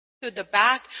to the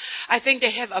back. I think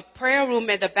they have a prayer room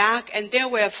at the back, and there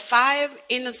were 5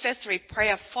 intercessory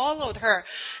prayer followed her.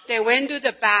 They went to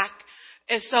the back,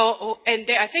 and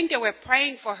I think they were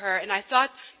praying for her, and I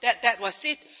thought that was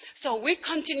it. So we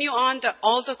continue on the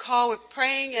altar call with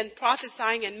praying and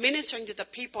prophesying and ministering to the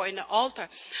people in the altar.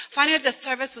 Finally, the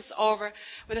service was over.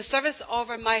 When the service was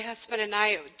over, my husband and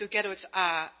I, together with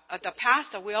the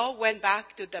pastor, we all went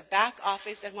back to the back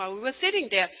office. And while we were sitting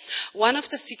there, one of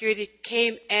the security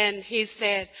came and he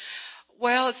said,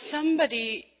 well,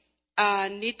 somebody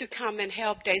need to come and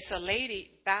help. There's a lady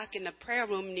back in the prayer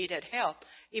room needed help.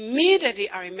 Immediately,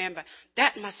 I remember,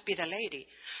 that must be the lady.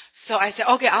 So I said,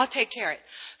 okay, I'll take care of it.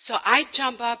 So I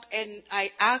jumped up and I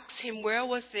asked him,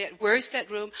 where's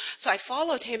that room? So I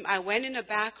followed him. I went in the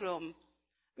back room.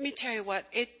 Let me tell you what,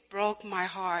 it broke my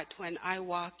heart when I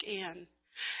walked in.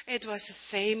 It was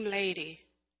the same lady.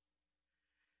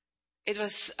 It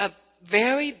was a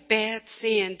very bad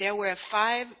scene. There were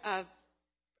 5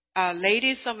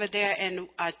 ladies over there and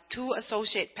 2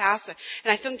 associate pastors.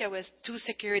 And I think there was 2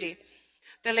 security.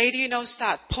 The lady,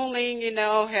 started pulling,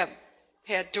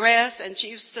 her dress, and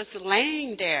she was just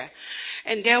laying there.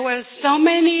 And there were so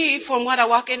many, from what I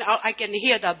walk in, I can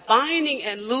hear the binding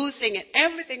and loosing, and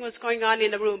everything was going on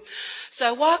in the room. So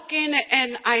I walk in,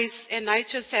 and I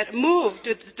just said, move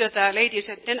to the lady.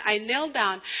 And then I knelt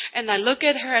down, and I look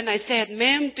at her, and I said,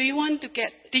 ma'am, do you want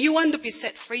to be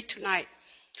set free tonight?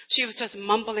 She was just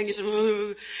mumbling,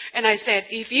 and I said,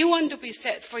 if you want to be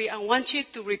set free, I want you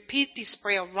to repeat this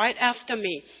prayer right after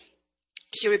me.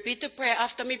 She repeated the prayer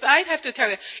after me, but I have to tell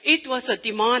you, it was a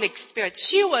demonic spirit.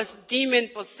 She was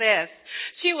demon-possessed.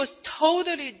 She was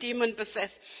totally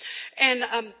demon-possessed.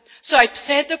 And so I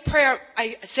said the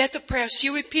prayer. She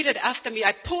repeated after me.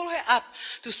 I pulled her up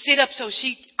to sit up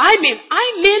I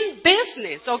mean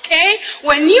business, okay?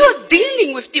 When you're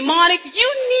dealing with demonic, you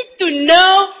need to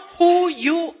know who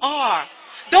you are.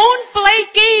 Don't play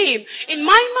game. In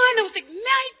my mind, I was like,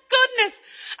 my goodness,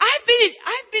 I've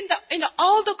been in the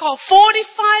altar call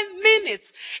 45 minutes,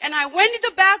 and I went in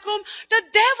the back room. The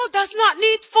devil does not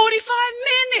need 45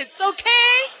 minutes,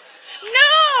 okay?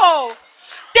 No,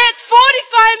 that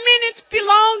 45 minutes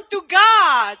belong to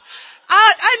God.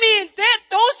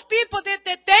 Those people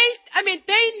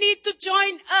they need to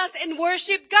join us and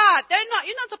worship God.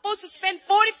 You're not supposed to spend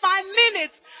 45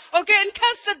 minutes, okay, and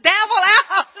cuss the devil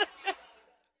out.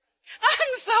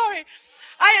 I'm sorry.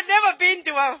 I had never been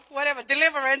to a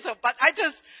deliverance, but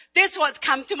this was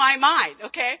come to my mind,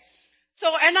 okay?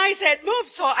 So, and I said, move.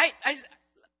 So I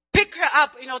picked her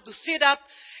up, to sit up.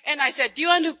 And I said, do you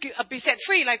want to be set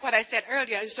free, like what I said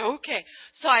earlier? And so, okay.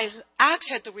 So I asked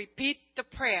her to repeat the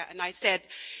prayer. And I said,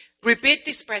 repeat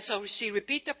this prayer. So she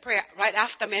repeated the prayer right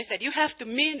after me. I said, you have to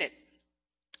mean it.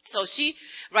 So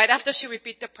right after she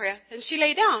repeated the prayer, and she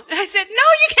lay down. And I said, no,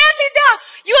 you can't lay down.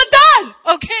 You are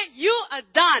done. Okay? You are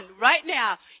done right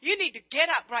now. You need to get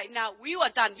up right now. You are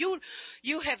done.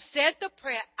 You have said the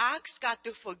prayer. Ask God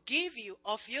to forgive you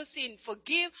of your sin.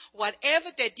 Forgive whatever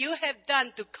that you have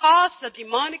done to cause the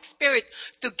demonic spirit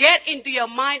to get into your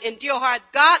mind and your heart.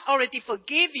 God already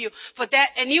forgive you for that,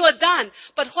 and you are done.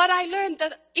 But what I learned,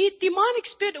 that demonic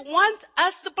spirit wants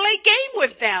us to play game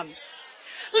with them.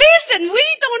 Listen, we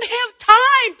don't have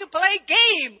time to play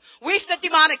game with the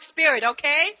demonic spirit,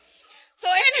 okay? So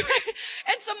anyway,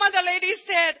 and some other lady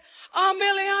said, oh,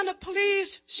 Meliana, please,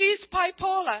 she's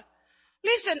bipolar.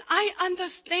 Listen, I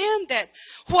understand that.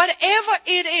 Whatever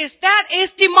it is, that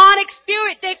is demonic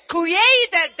spirit that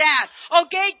created that,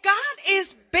 okay? God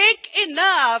is big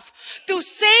enough to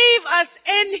save us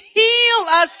and heal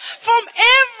us from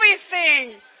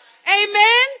everything.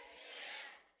 Amen?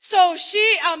 So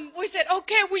we said,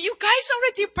 okay, well, you guys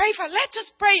already prayed for her. Let's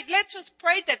just pray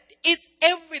that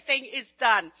everything is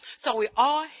done. So we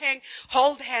all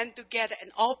hold hands together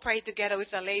and all pray together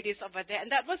with the ladies over there.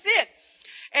 And that was it.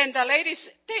 And the ladies,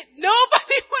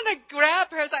 nobody want to grab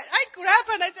her. So I grabbed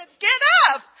her and I said, get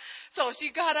up. So she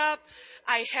got up.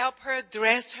 I helped her,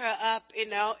 dress her up,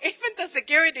 Even the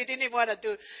security didn't want to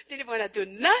do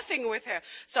nothing with her.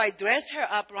 So I dressed her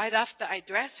up. Right after I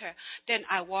dressed her, then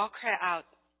I walked her out.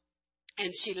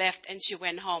 And she left and she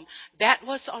went home. That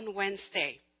was on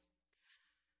Wednesday.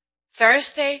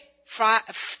 Thursday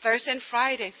and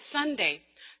Friday, Sunday,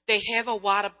 they have a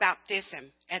water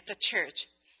baptism at the church.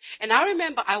 And I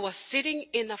remember I was sitting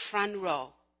in the front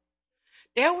row.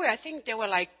 I think there were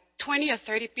like 20 or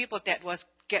 30 people that was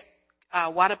get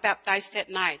water baptized that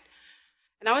night.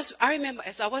 And I remember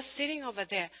as I was sitting over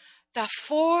there, the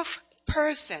 4th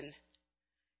person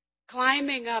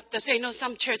climbing up.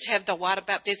 Some church have the water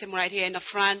baptism right here in the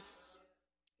front.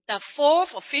 The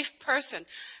 4th or 5th person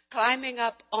climbing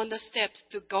up on the steps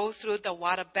to go through the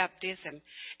water baptism.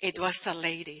 It was the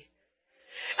lady.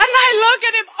 And I look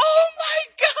at him, oh my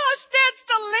gosh, that's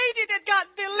the lady that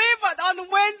got delivered on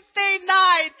Wednesday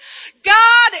night.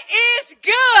 God is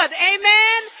good.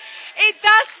 Amen. It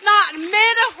does not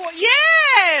matter what.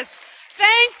 Yes.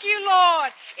 Thank you,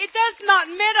 Lord. It does not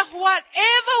matter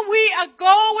whatever we are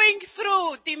going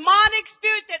through, demonic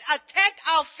spirit that attack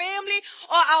our family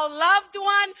or our loved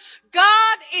one,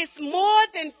 God is more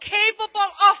than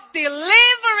capable of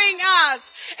delivering us.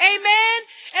 Amen.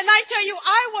 And I tell you,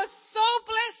 I was so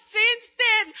blessed since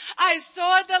then. I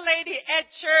saw the lady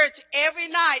at church every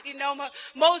night,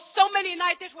 so many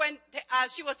nights that when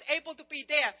she was able to be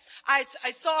there. I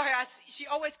saw her. She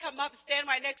always come up, stand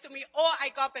right next to me, or I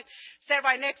go up and stand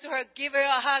right next to her, give her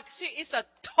a hug. She is a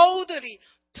totally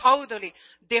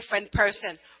different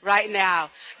person right now.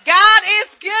 God is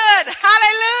good.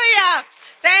 Hallelujah.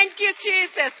 Thank you,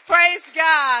 Jesus. Praise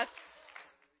God.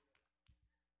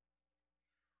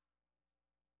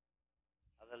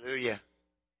 Hallelujah.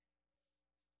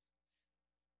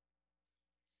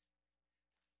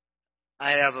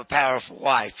 I have a powerful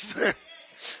wife.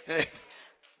 I'm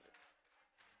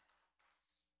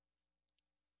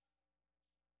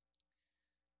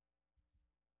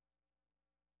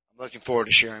looking forward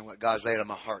to sharing what God's laid on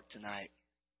my heart tonight.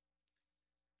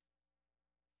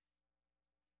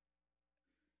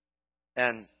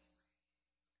 And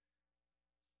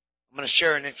I'm going to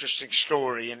share an interesting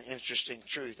story, an interesting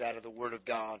truth out of the Word of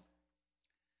God.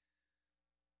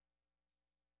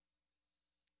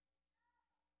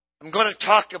 I'm going to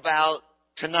talk about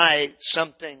tonight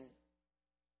something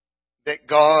that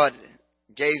God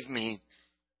gave me.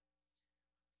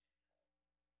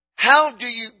 How do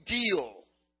you deal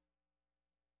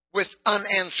with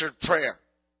unanswered prayer?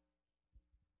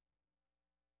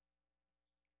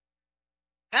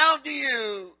 How do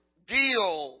you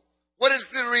deal? What is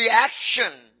the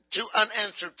reaction to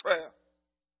unanswered prayer?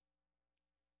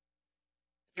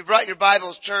 If you brought your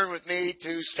Bibles, turn with me to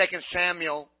 2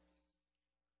 Samuel,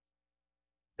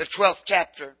 the 12th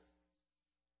chapter.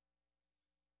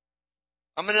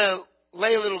 I'm going to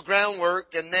lay a little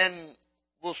groundwork and then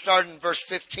we'll start in verse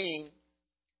 15.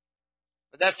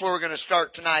 But that's where we're going to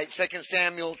start tonight, 2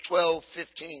 Samuel 12:15.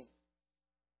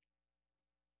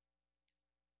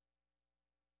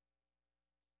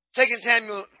 Second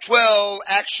Samuel 12,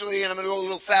 actually, and I'm going to go a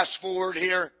little fast forward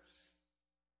here,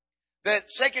 that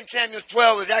 2 Samuel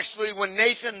 12 is actually when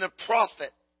Nathan the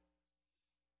prophet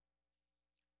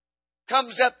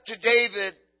comes up to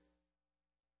David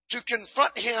to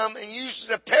confront him and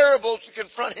uses a parable to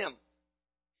confront him.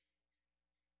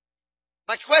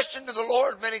 My question to the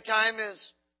Lord many times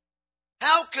is,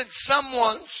 how could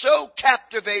someone so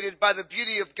captivated by the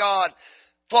beauty of God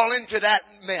fall into that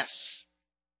mess?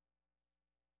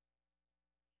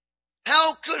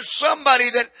 How could somebody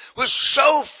that was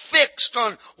so fixed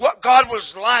on what God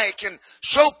was like and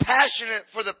so passionate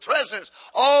for the presence,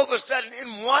 all of a sudden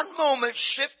in one moment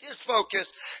shift his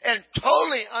focus and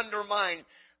totally undermine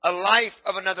a life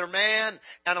of another man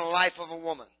and a life of a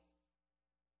woman?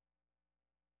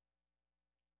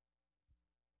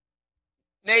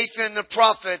 Nathan the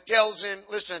prophet tells him,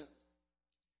 listen,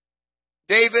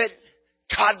 David,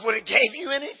 God would have gave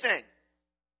you anything.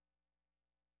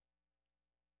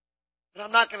 But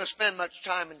I'm not going to spend much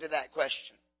time into that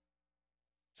question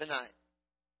tonight.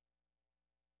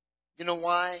 You know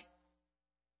why?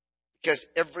 Because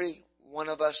every one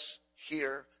of us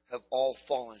here have all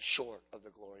fallen short of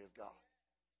the glory of God.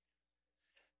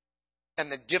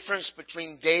 And the difference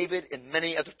between David and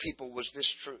many other people was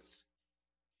this truth.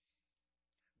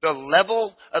 The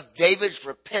level of David's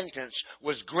repentance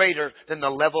was greater than the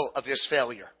level of his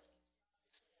failure.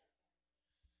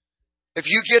 If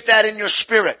you get that in your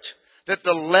spirit, that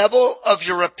the level of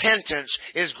your repentance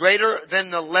is greater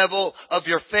than the level of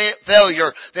your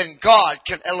failure, then God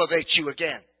can elevate you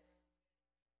again.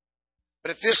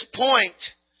 But at this point,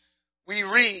 we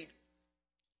read,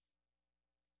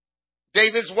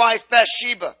 David's wife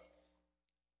Bathsheba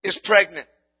is pregnant.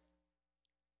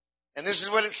 And this is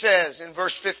what it says in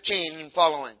verse 15 and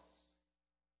following.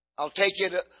 I'll take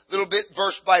it a little bit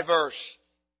verse by verse.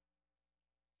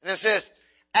 And it says,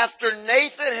 after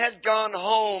Nathan had gone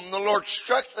home, the Lord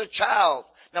struck the child.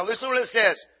 Now listen to what it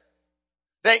says.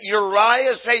 That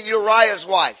Uriah's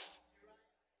wife.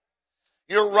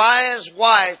 Uriah's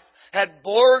wife had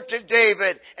bore to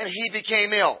David and he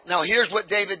became ill. Now here's what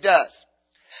David does.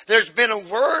 There's been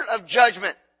a word of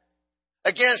judgment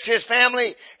against his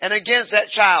family and against that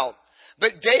child.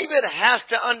 But David has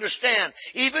to understand,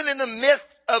 even in the midst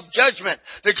of judgment,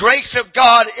 the grace of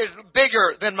God is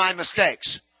bigger than my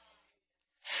mistakes.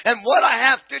 And what I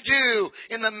have to do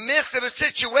in the midst of a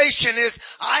situation is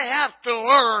I have to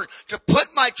learn to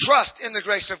put my trust in the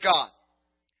grace of God.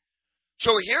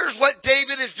 So here's what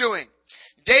David is doing.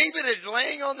 David is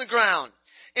laying on the ground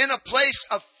in a place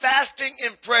of fasting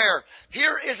and prayer.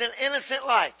 Here is an innocent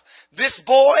life. This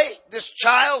boy, this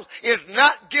child, is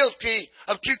not guilty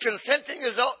of two consenting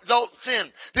adult sin.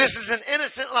 This is an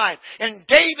innocent life. And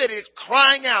David is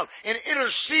crying out and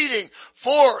interceding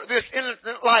for this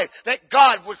innocent life, that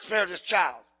God would spare this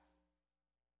child.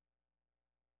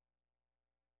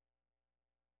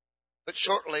 But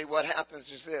shortly, what happens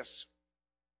is this.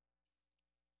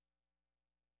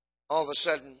 All of a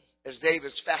sudden, as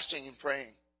David's fasting and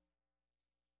praying,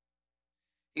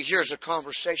 he hears a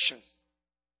conversation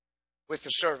with the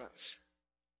servants.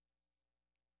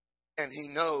 And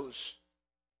he knows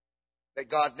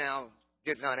that God now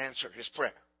did not answer his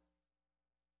prayer.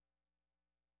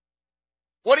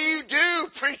 What do you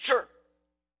do, preacher?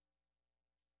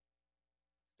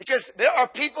 Because there are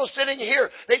people sitting here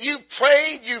that you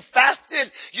prayed, you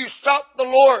fasted, you sought the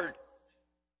Lord.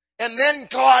 And then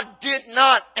God did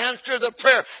not answer the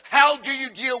prayer. How do you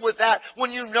deal with that when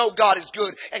you know God is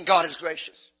good and God is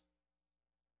gracious?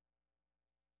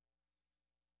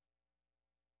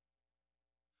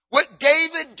 What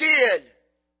David did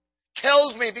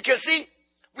tells me, because see,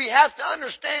 we have to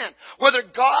understand, whether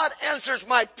God answers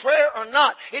my prayer or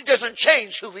not, it doesn't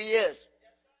change who He is.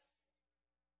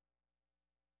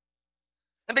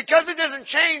 And because it doesn't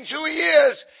change who He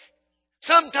is,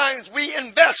 sometimes we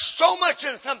invest so much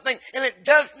in something and it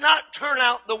does not turn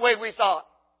out the way we thought.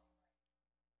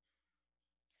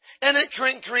 And it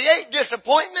can create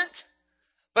disappointment.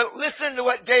 But listen to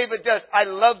what David does. I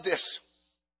love this.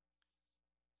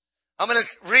 I'm going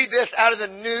to read this out of the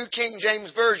New King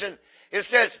James Version. It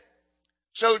says,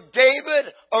 so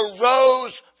David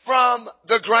arose from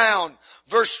the ground.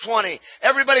 Verse 20.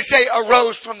 Everybody say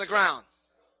arose from the ground.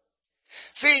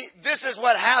 See, this is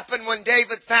what happened when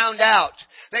David found out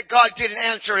that God didn't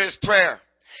answer his prayer.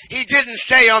 He didn't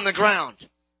stay on the ground.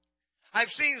 I've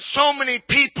seen so many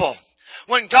people,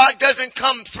 when God doesn't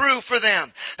come through for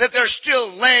them, that they're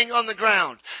still laying on the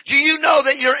ground. Do you know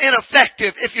that you're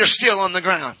ineffective if you're still on the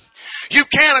ground? You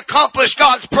can't accomplish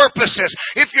God's purposes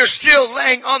if you're still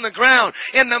laying on the ground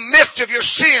in the midst of your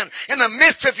sin, in the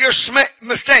midst of your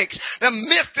mistakes, the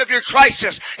midst of your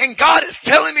crisis. And God is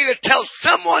telling me to tell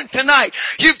someone tonight,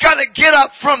 you've got to get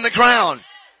up from the ground.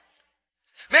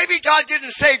 Maybe God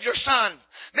didn't save your son.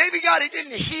 Maybe God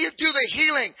didn't do the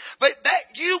healing. But that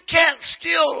you can't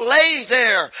still lay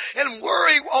there and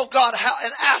worry, oh God,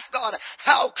 and ask God,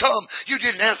 how come you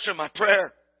didn't answer my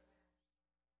prayer?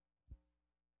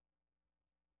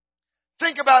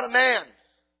 Think about a man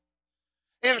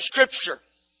in Scripture.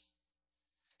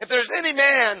 If there's any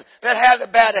man that had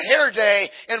a bad hair day,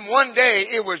 and one day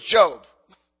it was Job.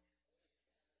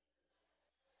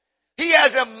 He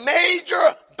has a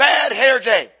major bad hair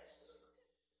day.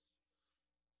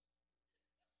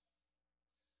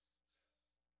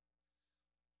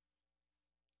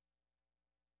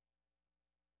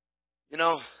 You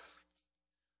know,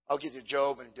 I'll get to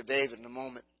Job and to David in a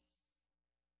moment.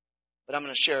 But I'm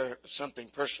going to share something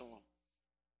personal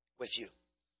with you.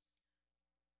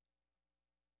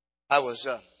 It was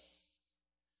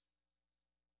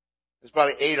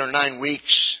probably 8 or 9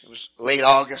 weeks. It was late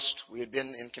August. We had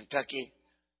been in Kentucky.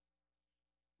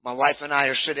 My wife and I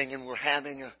are sitting and we're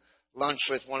having a lunch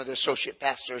with one of the associate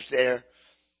pastors there,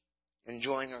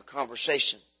 enjoying our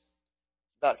conversation.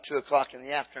 About 2 o'clock in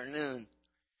the afternoon.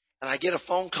 And I get a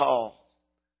phone call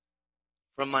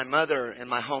from my mother in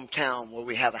my hometown where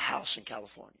we have a house in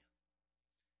California.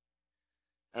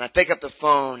 And I pick up the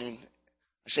phone and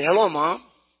I say, hello, Mom.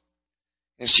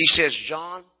 And she says,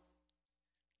 John,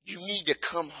 you need to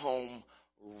come home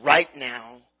right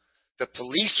now. The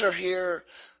police are here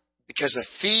because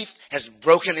a thief has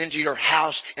broken into your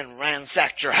house and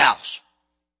ransacked your house.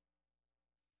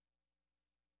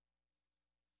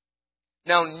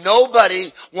 Now,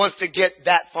 nobody wants to get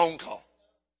that phone call.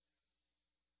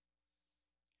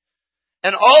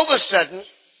 And all of a sudden,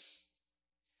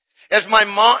 as my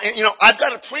mom, I've got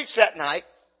to preach that night.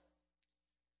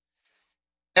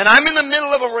 And I'm in the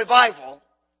middle of a revival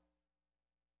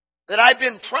that I've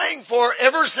been praying for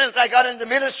ever since I got into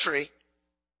ministry.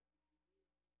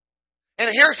 And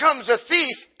here comes a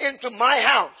thief into my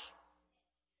house.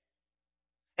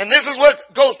 And this is what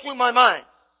goes through my mind.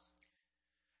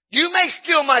 You may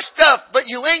steal my stuff, but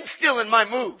you ain't stealing my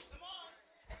move.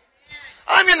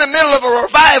 I'm in the middle of a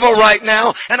revival right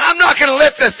now, and I'm not going to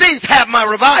let the thief have my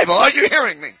revival. Are you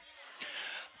hearing me?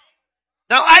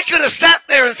 Now, I could have sat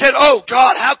there and said, oh,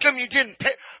 God, how come you didn't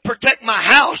protect my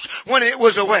house when it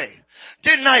was away?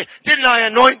 Didn't I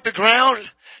anoint the ground?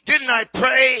 Didn't I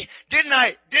pray? Didn't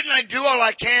I do all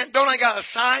I can? Don't I got a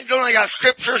sign? Don't I got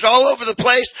scriptures all over the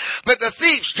place? But the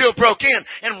thief still broke in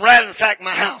and ransacked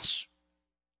my house.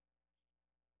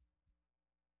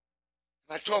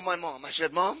 I told my mom, I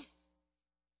said, Mom,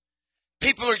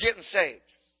 people are getting saved.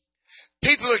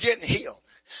 People are getting healed.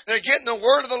 They're getting the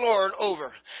word of the Lord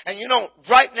over. And you know,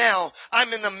 right now,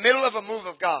 I'm in the middle of a move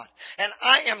of God. And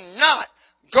I am not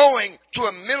going to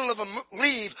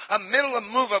leave a middle of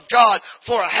move of God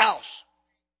for a house.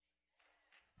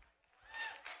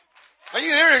 Are you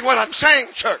hearing what I'm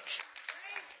saying, church?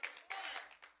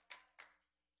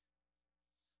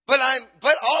 But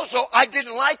also, I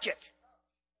didn't like it.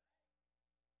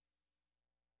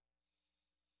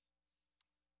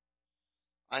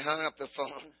 I hung up the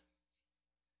phone,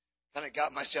 kind of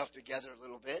got myself together a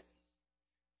little bit,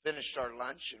 finished our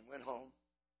lunch and went home.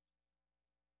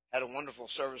 Had a wonderful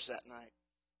service that night.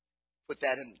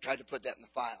 Tried to put that in the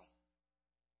file.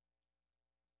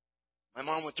 My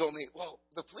mom told me, well,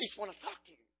 the police want to talk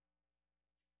to you.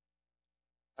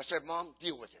 I said, Mom,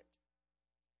 deal with it.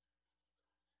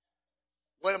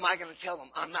 What am I going to tell them?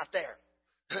 I'm not there.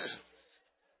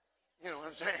 You know what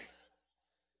I'm saying?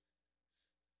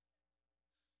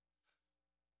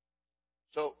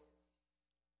 So,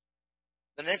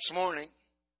 the next morning,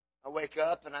 I wake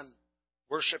up and I'm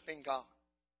worshiping God.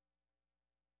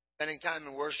 Spending time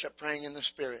in worship, praying in the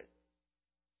Spirit.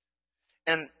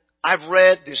 And I've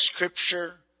read this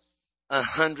scripture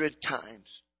 100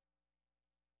 times.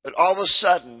 But all of a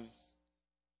sudden,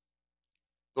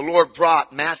 the Lord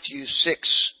brought Matthew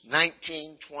 6,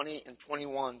 19, 20, and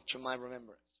 21 to my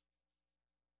remembrance.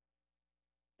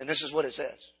 And this is what it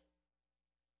says.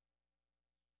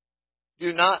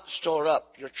 Do not store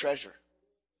up your treasure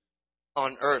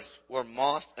on earth where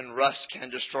moth and rust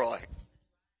can destroy,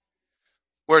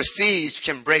 where thieves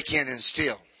can break in and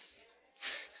steal.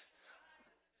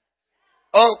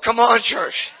 Oh, come on,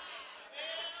 church.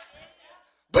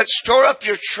 But store up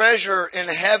your treasure in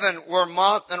heaven where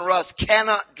moth and rust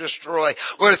cannot destroy,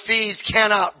 where thieves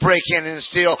cannot break in and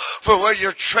steal. For where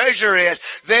your treasure is,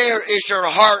 there is your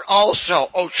heart also,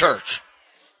 oh church.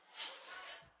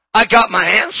 I got my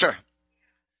answer.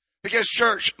 Because,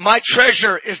 church, my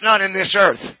treasure is not in this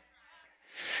earth.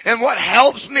 And what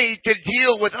helps me to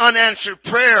deal with unanswered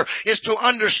prayer is to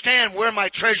understand where my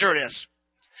treasure is.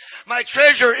 My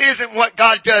treasure isn't what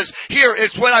God does here.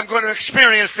 It's what I'm going to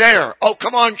experience there. Oh,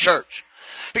 come on, church.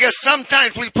 Because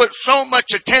sometimes we put so much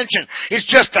attention. It's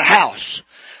just a house.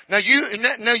 Now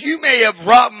you may have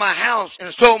robbed my house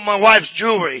and stole my wife's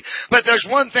jewelry, but there's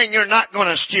one thing you're not going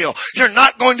to steal. You're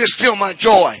not going to steal my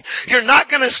joy. You're not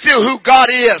going to steal who God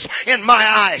is in my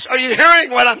eyes. Are you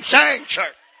hearing what I'm saying,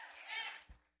 church?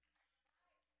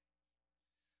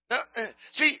 Now,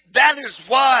 see, that is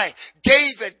why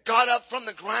David got up from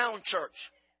the ground, church.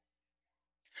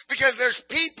 Because there's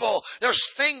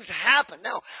things happen.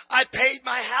 Now, I paid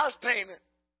my house payment.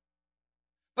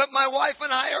 But my wife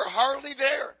and I are hardly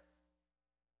there.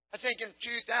 I think in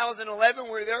 2011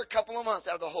 we were there a couple of months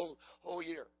out of the whole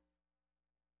year.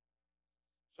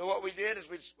 So what we did is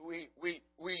we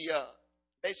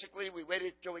basically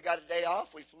waited till we got a day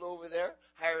off. We flew over there,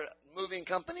 hired a moving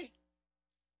company,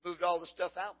 moved all the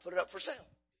stuff out, put it up for sale.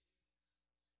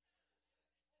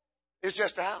 It's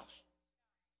just a house.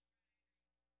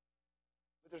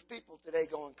 But there's people today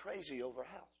going crazy over a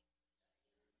house.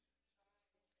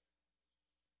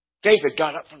 David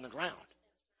got up from the ground.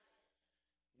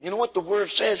 You know what the word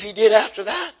says he did after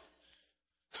that?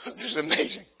 This is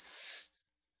amazing.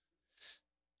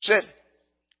 It said,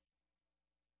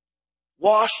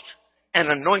 washed and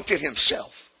anointed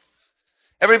himself.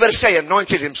 Everybody say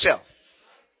anointed himself.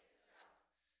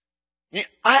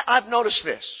 I've noticed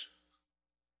this.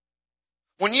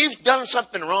 When you've done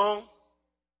something wrong,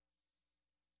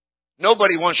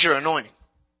 nobody wants your anointing.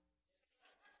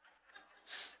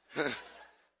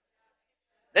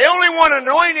 They only want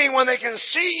anointing when they can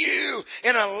see you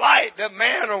in a light, the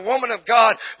man or woman of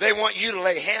God, they want you to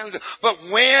lay hands. But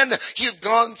when you've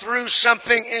gone through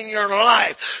something in your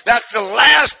life, that's the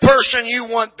last person you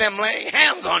want them laying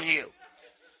hands on you.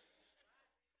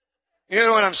 You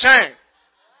know what I'm saying?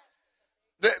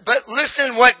 But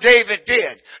listen what David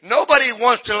did. Nobody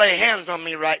wants to lay hands on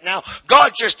me right now. God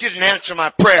just didn't answer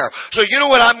my prayer. So you know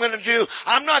what I'm going to do?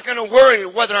 I'm not going to worry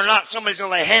whether or not somebody's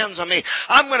going to lay hands on me.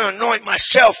 I'm going to anoint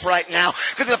myself right now.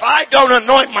 Because if I don't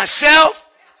anoint myself,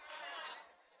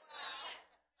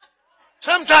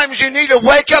 sometimes you need to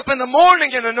wake up in the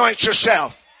morning and anoint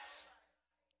yourself.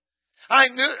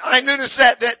 I noticed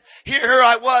that here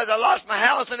I was. I lost my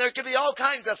house, and there could be all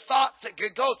kinds of thoughts that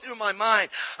could go through my mind.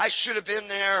 I should have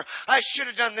been there. I should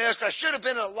have done this. I should have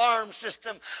been an alarm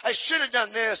system. I should have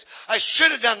done this. I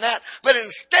should have done that. But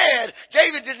instead,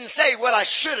 David didn't say what I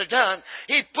should have done.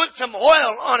 He put some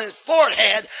oil on his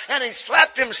forehead, and he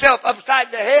slapped himself upside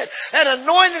the head and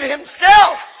anointed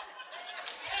himself.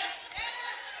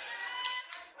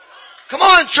 Come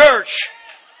on, church.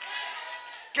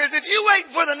 Because if you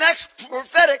wait for the next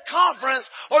prophetic conference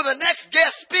or the next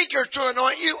guest speaker to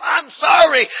anoint you, I'm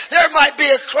sorry. There might be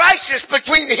a crisis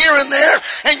between here and there,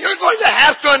 and you're going to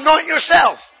have to anoint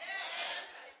yourself.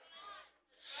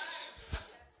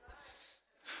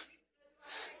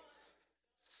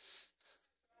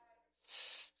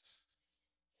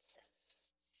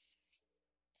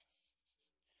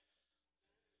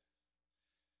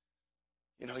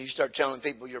 You know, you start telling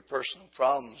people your personal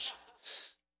problems.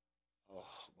 Oh,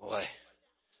 boy.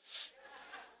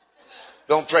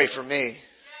 Don't pray for me.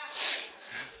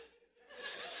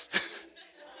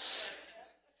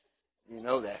 You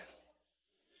know that.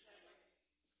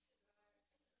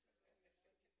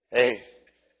 Hey,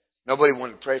 nobody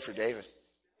wanted to pray for David.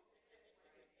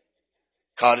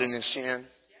 Caught in his sin.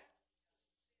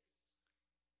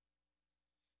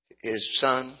 His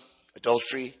son,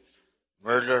 adultery,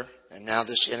 murder, and now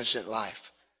this innocent life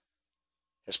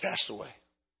has passed away.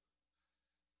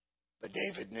 But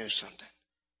David knew something.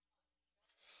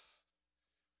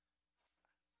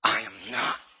 I am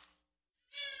not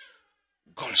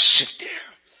going to sit there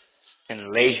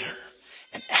and lay here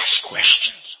and ask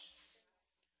questions.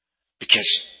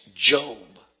 Because Job,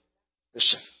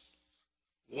 listen,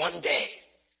 one day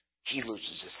he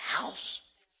loses his house,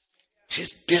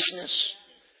 his business,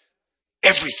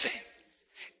 everything.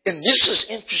 And this is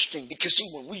interesting because see,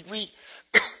 when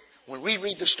we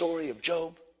read the story of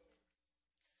Job,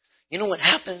 you know what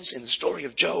happens in the story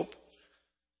of Job?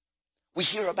 We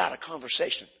hear about a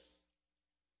conversation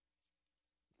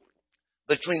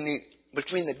between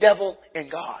the devil and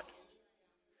God.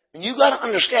 And you got to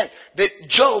understand that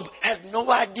Job had no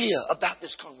idea about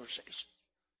this conversation.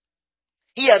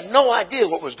 He had no idea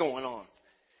what was going on.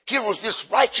 Here was this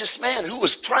righteous man who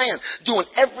was praying, doing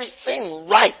everything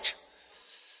right.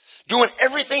 Doing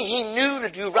everything he knew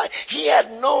to do right. He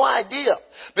had no idea.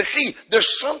 But see, there's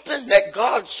something that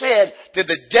God said to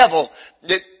the devil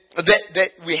that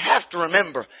we have to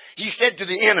remember. He said to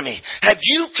the enemy, have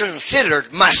you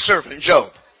considered my servant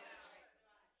Job?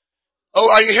 Oh,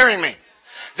 are you hearing me?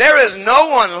 There is no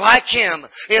one like him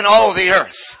in all the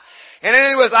earth. And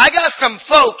anyways, I got some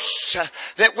folks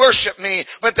that worship me,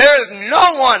 but there is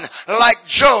no one like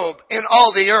Job in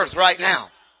all the earth right now.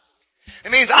 It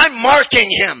means I'm marking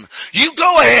him. You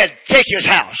go ahead, take his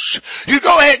house. You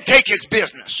go ahead and take his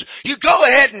business. You go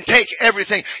ahead and take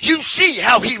everything. You see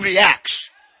how he reacts.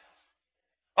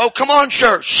 Oh, come on,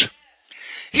 church.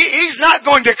 He's not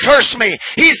going to curse me.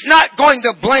 He's not going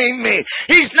to blame me.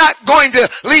 He's not going to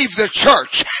leave the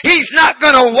church. He's not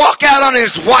going to walk out on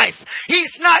his wife.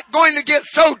 He's not going to get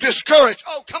so discouraged.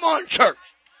 Oh, come on, church.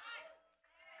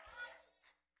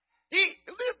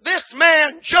 This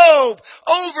man, Job,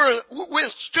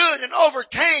 withstood and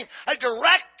overcame a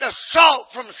direct assault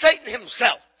from Satan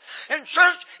himself. And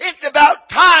church, it's about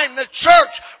time the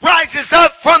church rises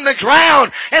up from the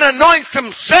ground and anoints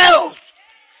themselves.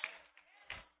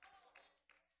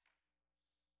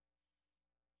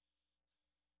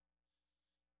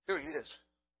 Here he is.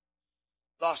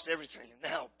 Lost everything. And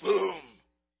now, boom.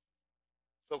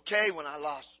 It's okay when I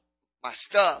lost my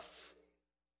stuff,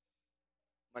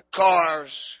 my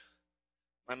cars,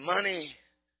 my money.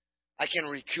 I can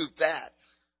recoup that.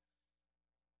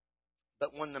 But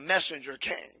when the messenger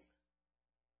came,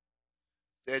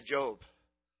 said, Job,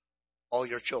 all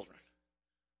your children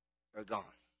are gone.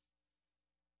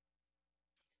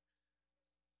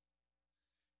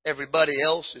 Everybody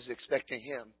else is expecting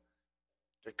him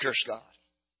to curse God.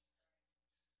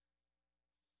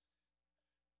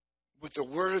 What the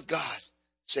Word of God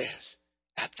says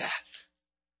at that,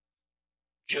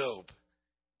 Job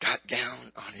got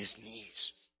down on his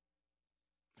knees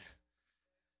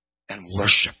and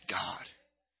worshiped God.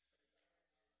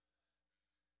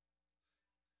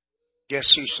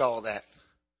 Guess who saw that?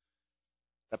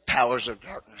 The powers of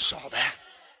darkness saw that.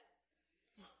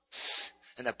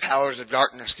 And the powers of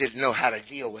darkness didn't know how to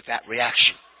deal with that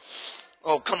reaction.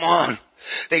 Oh, come on.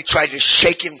 They tried to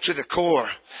shake him to the core.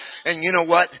 And you know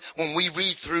what? When we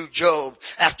read through Job,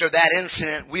 after that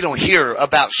incident, we don't hear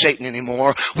about Satan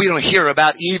anymore. We don't hear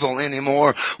about evil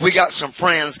anymore. We got some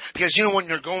friends. Because you know when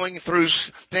you're going through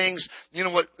things, you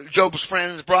know what Job's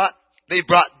friends brought? They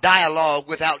brought dialogue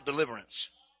without deliverance.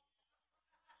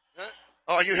 Huh?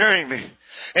 Are you hearing me?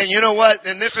 And you know what?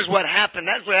 And this is what happened.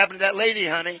 That's what happened to that lady,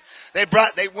 honey. They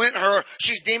went her,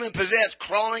 she's demon possessed,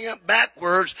 crawling up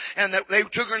backwards, and they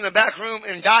took her in the back room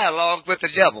in dialogue with the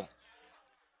devil.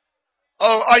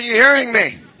 Oh, are you hearing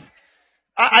me?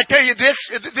 I tell you, this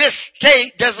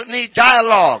state doesn't need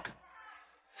dialogue.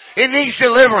 It needs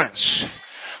deliverance.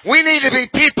 We need to be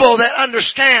people that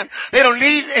understand. They don't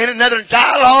need another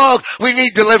dialogue. We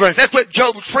need deliverance. That's what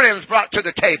Job's friends brought to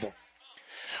the table.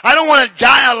 I don't want a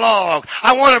dialogue.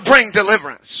 I want to bring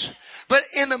deliverance. But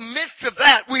in the midst of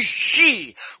that, we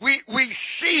see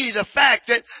the fact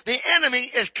that the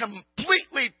enemy is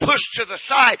completely pushed to the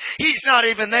side. He's not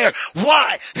even there.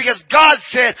 Why? Because God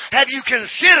said, have you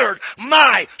considered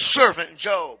my servant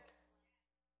Job?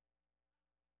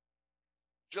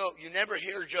 Job, you never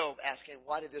hear Job asking,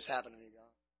 why did this happen to me,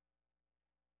 God?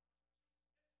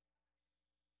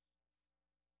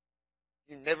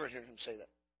 You never hear him say that.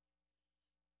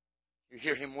 You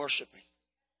hear him worshiping.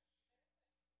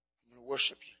 I'm going to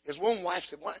worship you. His one wife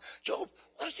said, Job,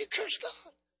 why don't you curse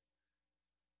God?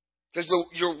 Because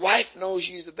your wife knows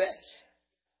you the best.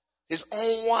 His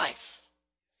own wife.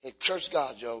 Hey, curse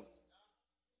God, Job.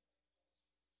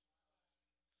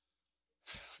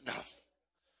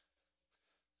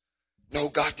 No,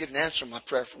 God didn't answer my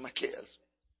prayer for my kids,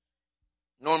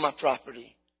 nor my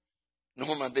property,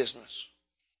 nor my business.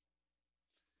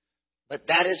 But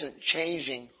that isn't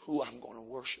changing who I'm going to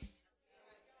worship.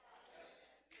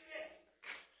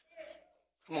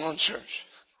 Come on, church.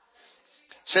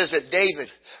 It says that David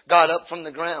got up from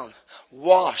the ground,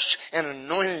 washed and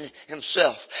anointed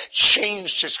himself,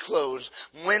 changed his clothes,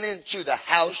 went into the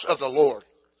house of the Lord.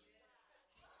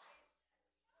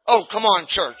 Oh, come on,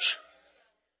 church.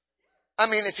 I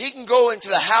mean, if he can go into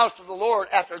the house of the Lord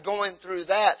after going through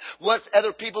that, what's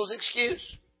other people's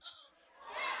excuse?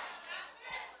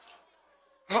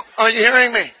 Are you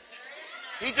hearing me?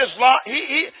 He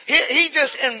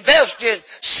just invested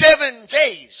 7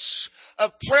 days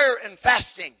of prayer and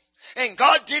fasting, and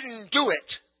God didn't do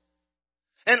it.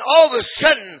 And all of a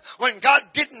sudden, when God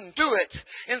didn't do it,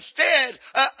 instead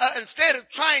of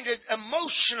trying to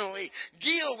emotionally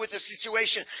deal with the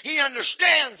situation, He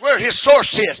understands where His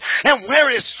source is and where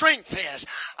His strength is.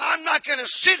 I'm not going to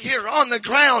sit here on the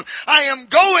ground. I am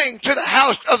going to the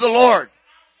house of the Lord.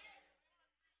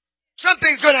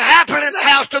 Something's going to happen in the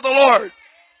house of the Lord.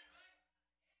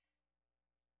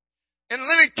 And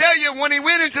let me tell you, when He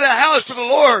went into the house of the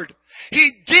Lord,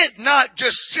 He did not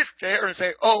just sit there and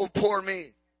say, oh, poor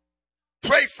me.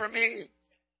 Pray for me.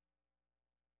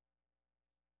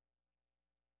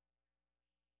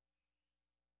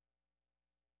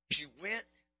 She went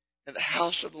to the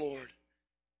house of the Lord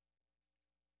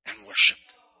and worshiped.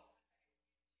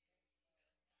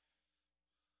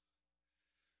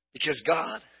 Because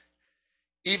God,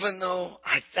 even though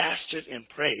I fasted and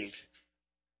prayed,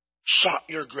 sought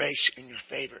your grace and your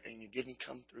favor, and you didn't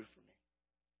come through for me,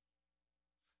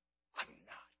 I'm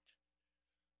not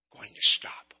going to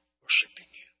stop worshiping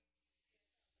you.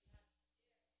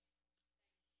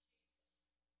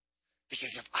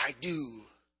 Because if I do,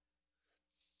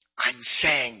 I'm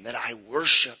saying that I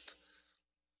worship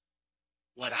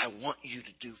what I want you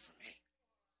to do for me.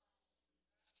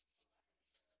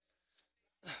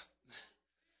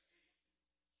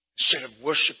 Instead of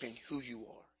worshiping who you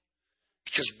are.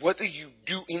 Because whether you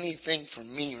do anything for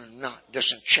me or not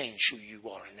doesn't change who you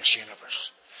are in this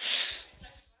universe.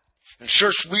 And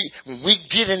church, when we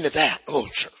get into that,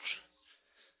 church,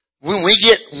 when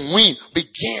we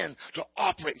begin to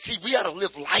operate, see, we ought to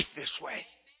live life this way.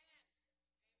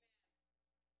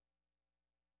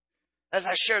 As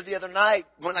I shared the other night,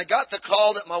 when I got the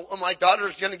call that my daughter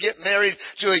was going to get married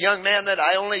to a young man that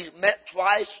I only met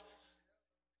twice.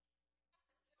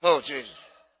 Oh, Jesus.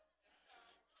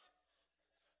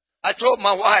 I told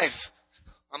my wife,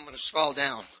 I'm going to fall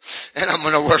down and I'm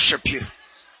going to worship you.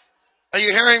 Are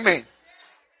you hearing me?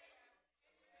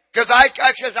 Because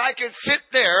I could sit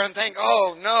there and think,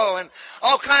 oh no, and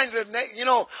all kinds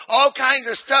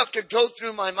of stuff could go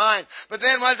through my mind. But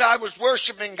then as I was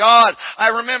worshiping God, I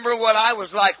remember what I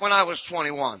was like when I was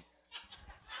 21.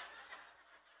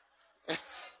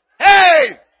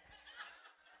 Hey!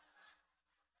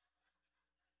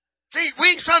 See,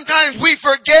 sometimes we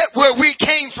forget where we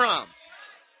came from.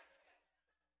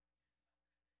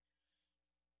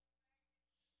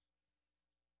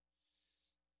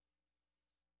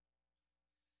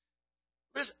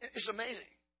 It's amazing.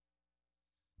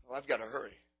 Oh, I've got to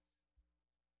hurry.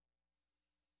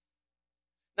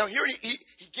 Now here he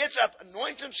gets up,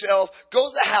 anoints himself,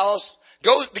 goes to the house,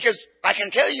 because I can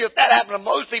tell you if that happened to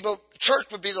most people, church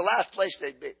would be the last place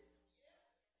they'd be.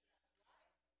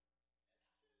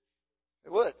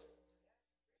 It would.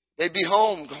 They'd be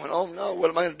home going, oh no,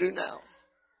 what am I going to do now?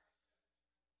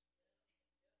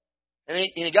 And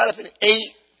he got up and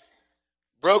ate,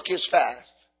 broke his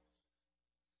fast.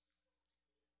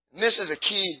 And this is a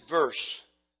key verse.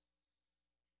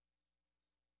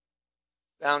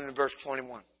 Down in verse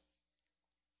 21.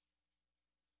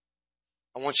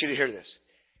 I want you to hear this.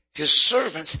 His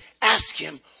servants asked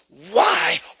him,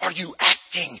 why are you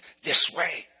acting this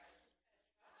way?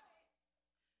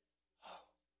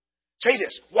 Say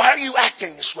this. Why are you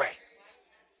acting this way?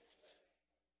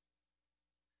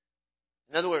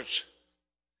 In other words,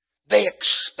 they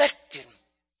expect him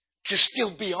to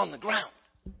still be on the ground.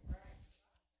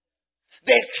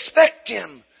 They expect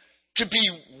him to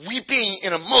be weeping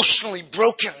and emotionally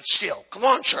broken still. Come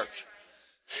on, church.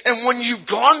 And when you've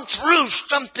gone through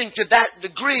something to that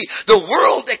degree, the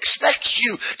world expects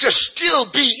you to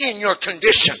still be in your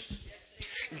condition.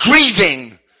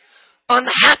 Grieving,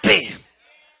 unhappy,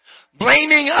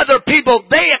 blaming other people.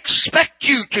 They expect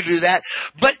you to do that.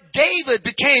 But David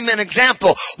became an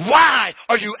example. Why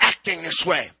are you acting this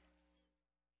way?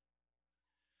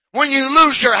 When you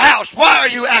lose your house, why are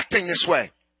you acting this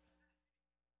way?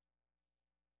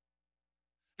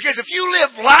 Because if you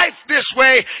live life this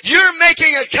way, you're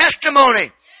making a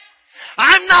testimony.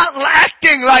 I'm not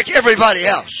acting like everybody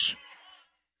else.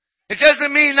 It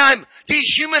doesn't mean I'm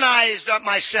dehumanized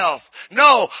myself.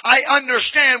 No, I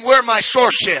understand where my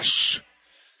source is.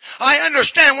 I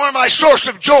understand where my source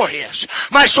of joy is.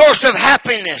 My source of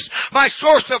happiness. My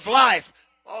source of life.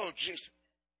 Oh, Jesus.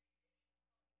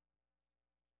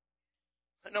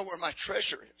 I know where my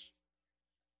treasure is.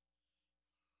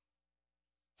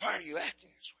 Why are you acting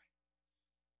this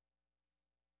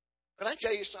way? Can I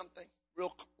tell you something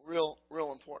real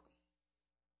important?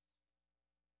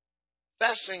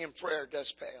 Fasting and prayer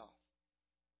does pay off.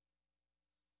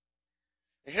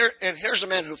 And here's a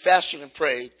man who fasted and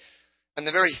prayed, and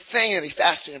the very thing that he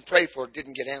fasted and prayed for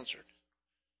didn't get answered.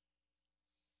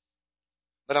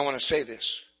 But I want to say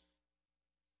this.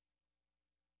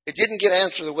 It didn't get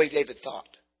answered the way David thought.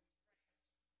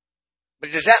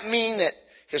 But does that mean that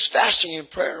his fasting and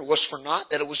prayer was for naught?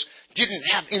 That it didn't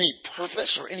have any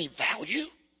purpose or any value?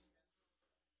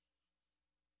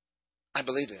 I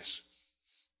believe this.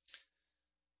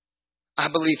 I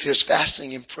believe his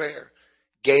fasting and prayer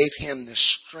gave him the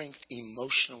strength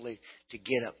emotionally to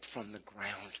get up from the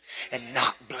ground and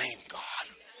not blame God.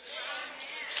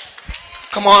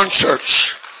 Come on,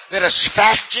 church. That his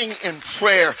fasting and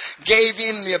prayer gave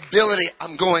him the ability,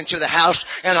 I'm going to the house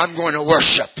and I'm going to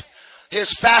worship. His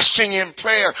fasting and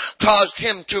prayer caused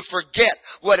him to forget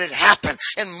what had happened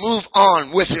and move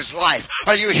on with his life.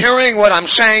 Are you hearing what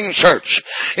I'm saying, church?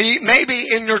 Maybe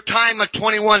in your time of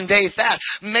 21-day fast,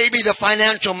 maybe the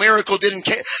financial miracle didn't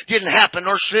happen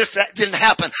or that didn't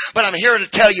happen. But I'm here to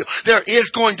tell you, there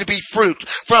is going to be fruit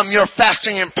from your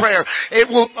fasting and prayer. It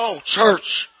will,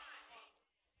 church.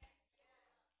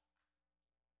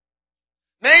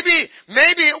 Maybe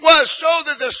it was so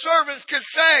that the servants could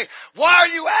say, why are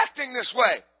you acting this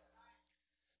way?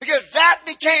 Because that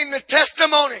became the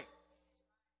testimony.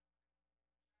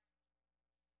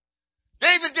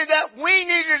 David did that. We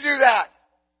need to do that.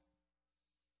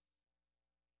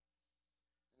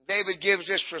 David gives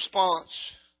this response.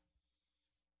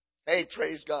 Hey,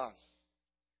 praise God.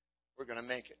 We're going to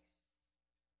make it.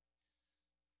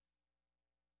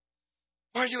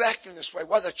 Why are you acting this way?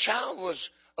 While the child was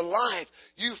alive,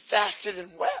 you fasted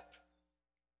and wept.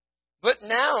 But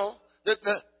now that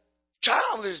the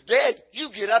child is dead, you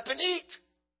get up and eat.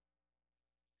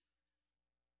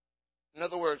 In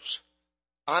other words,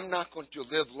 I'm not going to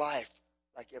live life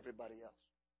like everybody else.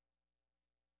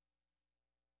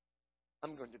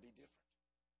 I'm going to be different.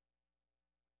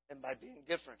 And by being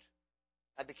different,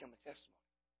 I become a testimony.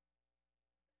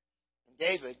 And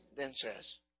David then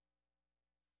says,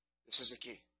 this is the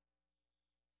key.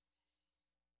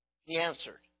 He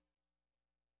answered,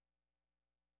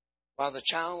 while the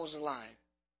child was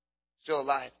still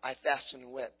alive, I fasted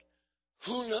and wept.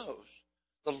 Who knows?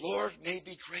 The Lord may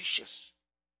be gracious.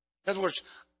 In other words,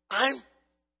 I'm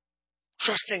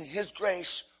trusting His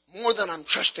grace more than I'm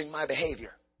trusting my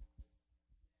behavior.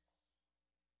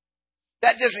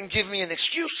 That doesn't give me an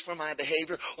excuse for my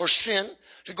behavior or sin,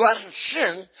 to go out and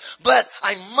sin, but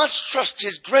I must trust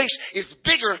His grace is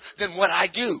bigger than what I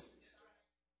do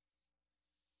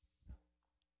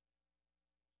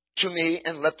to me,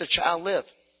 and let the child live.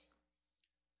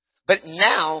 But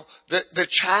now that the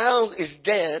child is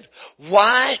dead,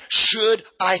 why should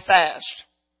I fast?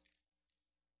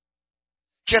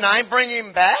 Can I bring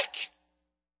him back?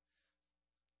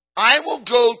 I will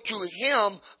go to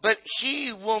him, but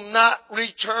he will not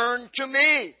return to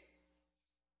me.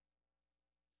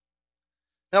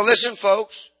 Now listen,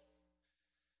 folks.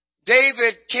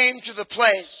 David came to the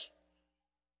place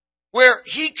where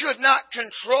he could not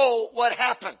control what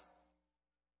happened.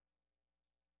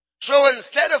 So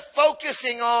instead of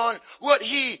focusing on what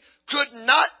he could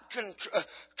not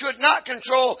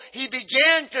control, he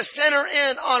began to center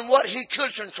in on what he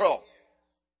could control.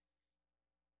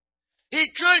 He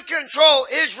could control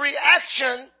his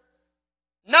reaction,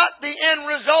 not the end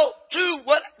result to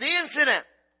what the incident.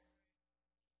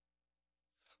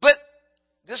 But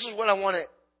this is what I want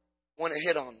to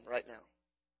hit on right now.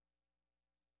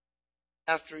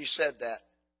 After he said that,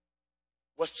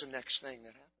 what's the next thing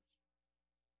that happens?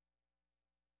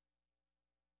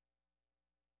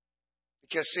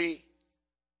 Because see,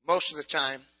 most of the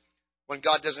time, when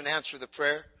God doesn't answer the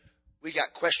prayer, we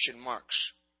got question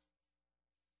marks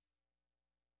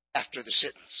after the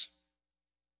sentence.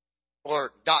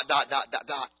 Or ...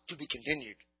 to be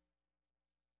continued.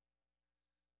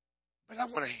 But I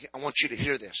want you to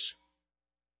hear this.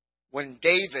 When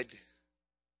David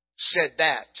said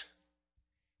that,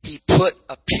 he put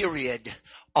a period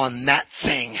on that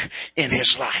thing in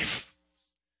his life.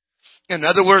 In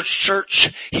other words, church,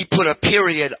 he put a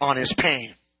period on his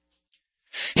pain.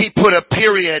 He put a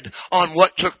period on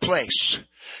what took place.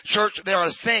 Church, there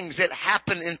are things that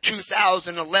happened in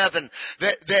 2011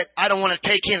 that I don't want to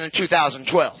take in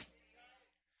 2012.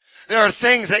 There are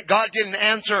things that God didn't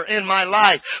answer in my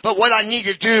life. But what I need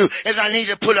to do is I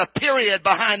need to put a period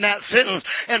behind that sentence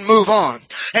and move on.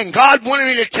 And God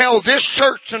wanted me to tell this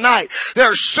church tonight,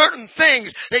 there are certain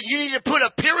things that you need to put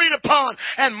a period upon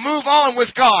and move on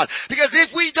with God. Because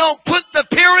if we don't put the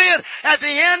period at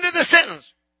the end of the sentence,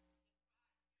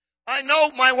 I know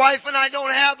my wife and I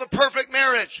don't have a perfect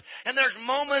marriage. And there's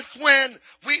moments when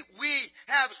we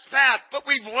have spat, but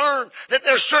we've learned that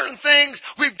there's certain things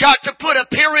we've got to put a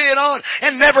period on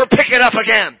and never pick it up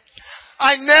again.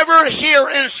 I never hear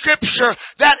in Scripture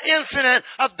that incident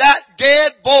of that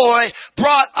dead boy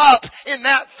brought up in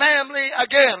that family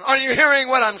again. Are you hearing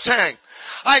what I'm saying?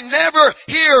 I never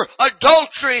hear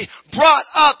adultery brought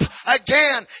up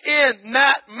again in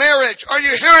that marriage. Are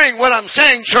you hearing what I'm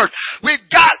saying, church? We've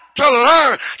got to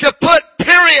learn to put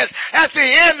periods at the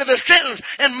end of the sentence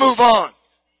and move on.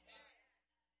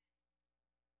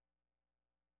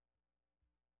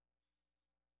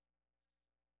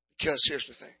 Because here's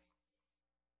the thing.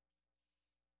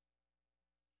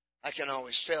 I can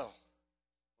always tell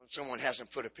when someone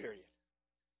hasn't put a period.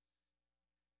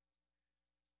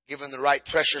 Given the right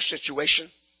pressure situation,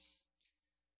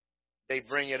 they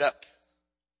bring it up.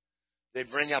 They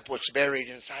bring up what's buried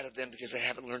inside of them because they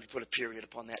haven't learned to put a period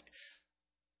upon that.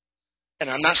 And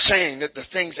I'm not saying that the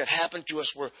things that happened to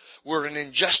us were an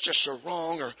injustice or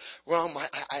wrong or wrong.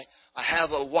 I have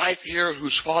a wife here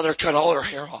whose father cut all her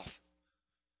hair off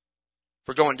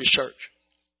for going to church.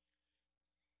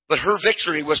 But her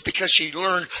victory was because she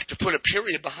learned to put a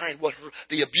period behind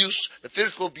the abuse, the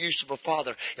physical abuse of a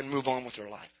father, and move on with her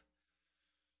life.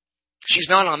 She's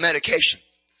not on medication.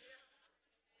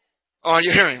 Oh, are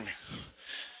you hearing me?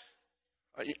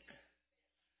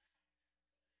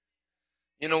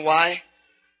 You know why?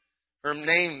 Her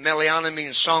name, Meliana,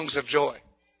 means songs of joy.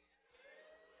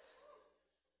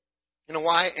 You know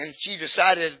why? And she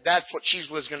decided that's what she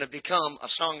was going to become, a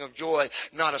song of joy,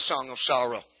 not a song of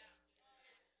sorrow.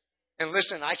 And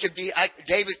listen,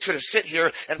 David could have sit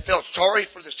here and felt sorry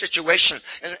for the situation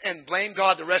and blamed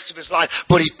God the rest of his life.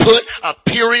 But he put a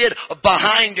period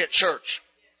behind it, church.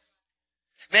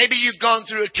 Maybe you've gone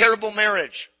through a terrible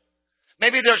marriage.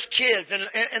 Maybe there's kids,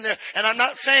 and I'm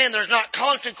not saying there's not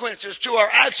consequences to our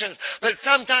actions, but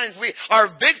sometimes our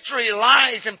victory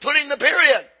lies in putting the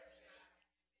period.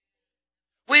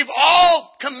 We've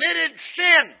all committed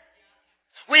sin.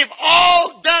 We've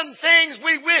all done things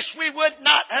we wish we would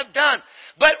not have done.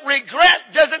 But regret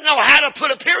doesn't know how to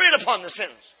put a period upon the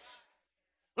sentence.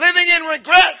 Living in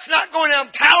regret's not going to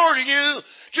empower you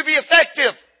to be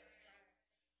effective.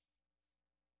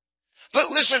 But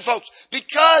listen, folks,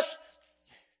 because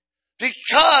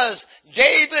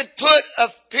David put a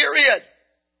period.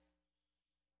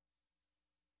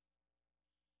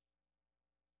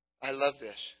 I love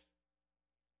this.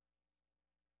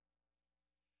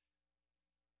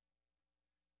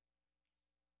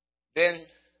 Then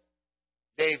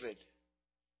David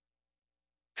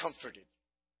comforted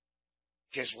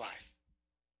his wife.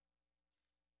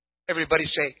 Everybody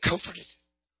say, comforted.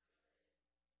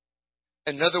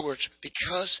 In other words,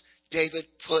 because David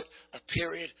put a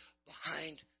period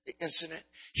behind the incident,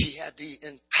 he had the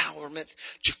empowerment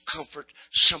to comfort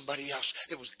somebody else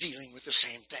that was dealing with the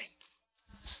same thing.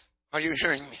 Are you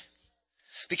hearing me?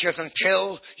 Because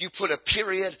until you put a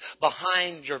period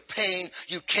behind your pain,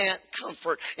 you can't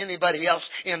comfort anybody else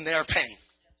in their pain.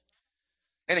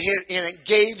 And it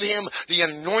gave him the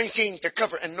anointing to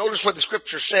comfort. And notice what the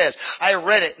scripture says. I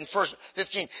read it in verse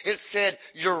 15. It said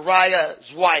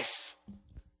Uriah's wife.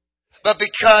 But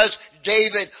because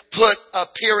David put a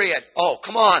period. Oh,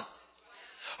 come on.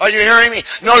 Are you hearing me?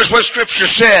 Notice what scripture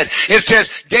said. It says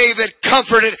David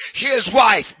comforted his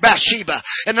wife, Bathsheba.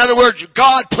 In other words,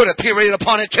 God put a period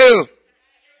upon it too.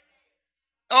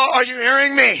 Oh, are you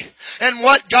hearing me? And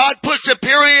what God puts a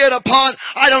period upon,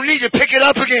 I don't need to pick it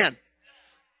up again.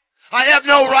 I have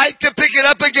no right to pick it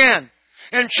up again.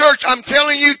 And church, I'm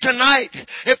telling you tonight,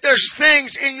 if there's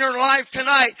things in your life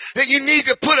tonight that you need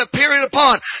to put a period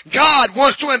upon, God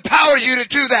wants to empower you to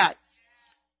do that.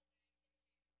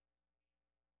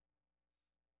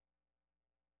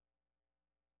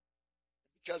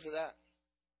 Because of that,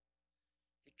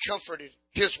 he comforted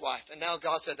his wife. And now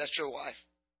God said, that's your wife.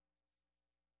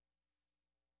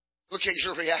 Look at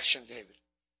your reaction, David.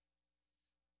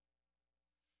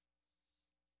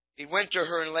 He went to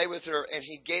her and lay with her, and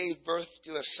he gave birth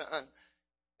to a son,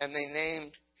 and they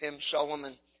named him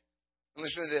Solomon. And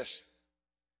listen to this.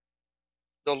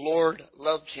 The Lord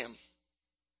loved him.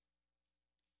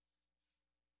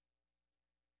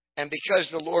 And because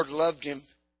the Lord loved him,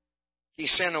 he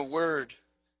sent a word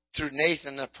through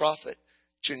Nathan the prophet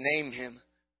to name him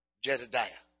Jedediah.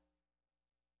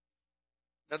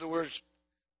 In other words,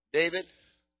 David,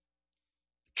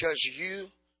 because you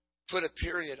put a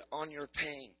period on your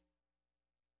pain,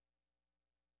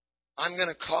 I'm going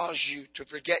to cause you to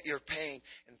forget your pain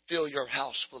and fill your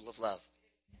house full of love.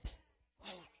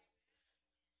 Oh.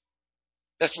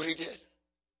 That's what he did.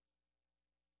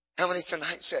 How many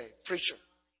tonight say, preacher,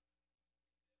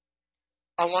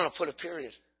 I want to put a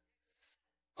period.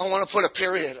 I want to put a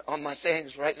period on my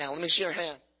things right now. Let me see your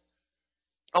hand.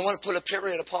 I want to put a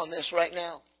period upon this right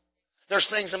now. There's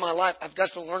things in my life I've got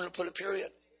to learn to put a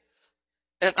period.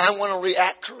 And I want to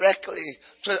react correctly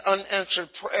to unanswered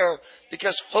prayer,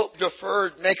 because hope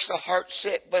deferred makes the heart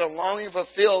sick, but a longing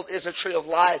fulfilled is a tree of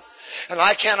life. And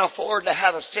I can't afford to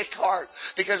have a sick heart,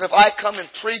 because if I come and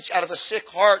preach out of a sick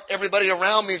heart, everybody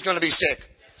around me is going to be sick.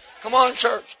 Come on,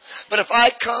 church. But if I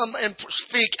come and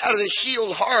speak out of the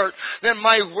healed heart, then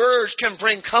my words can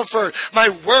bring comfort.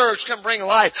 My words can bring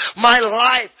life. My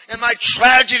life and my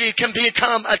tragedy can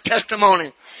become a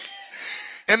testimony.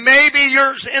 And maybe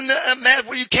you're in the mess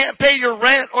where you can't pay your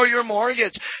rent or your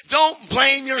mortgage. Don't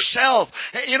blame yourself.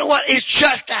 You know what? It's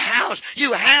just a house.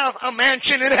 You have a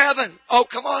mansion in heaven. Oh,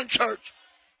 come on, church.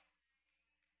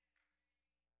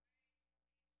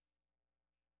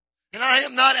 And I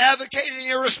am not advocating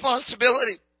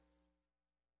irresponsibility.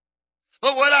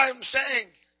 But what I'm saying,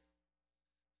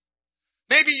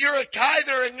 maybe you're a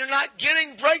tither and you're not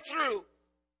getting breakthrough.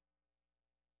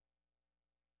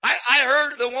 I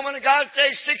heard the woman of God say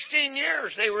 16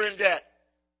 years they were in debt.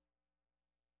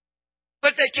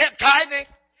 But they kept tithing.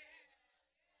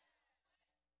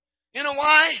 You know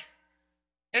why?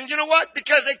 And you know what?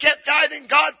 Because they kept tithing,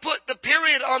 God put the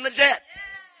period on the debt.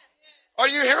 Are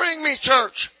you hearing me,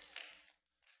 church?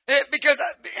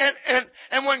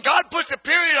 And when God puts a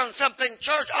period on something,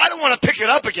 church, I don't want to pick it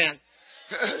up again.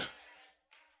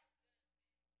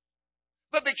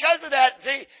 But because of that,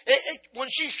 see, when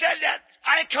she said that,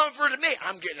 I comforted me.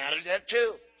 I'm getting out of debt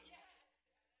too.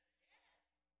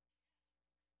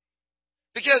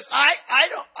 Because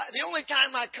the only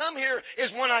time I come here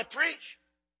is when I preach.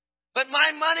 But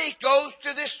my money goes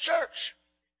to this church.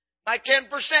 My 10%.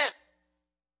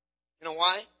 You know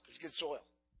why? It's good soil.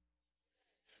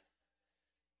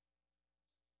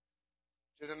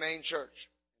 To the main church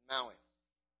in Maui.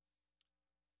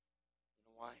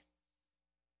 You know why?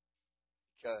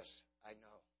 Because I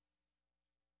know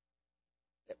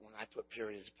that when I put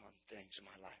periods upon things in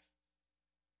my life,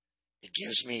 it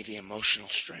gives me the emotional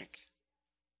strength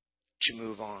to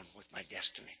move on with my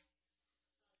destiny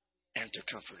and to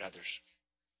comfort others.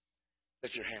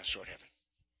 Lift your hands toward heaven.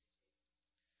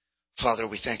 Father,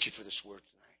 we thank you for this word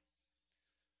tonight.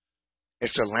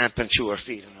 It's a lamp unto our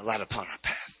feet and a light upon our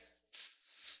path.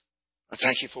 I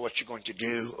thank you for what you're going to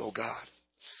do, oh God.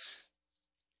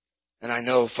 And I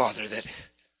know, Father, that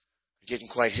we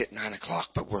didn't quite hit 9 o'clock,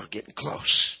 but we're getting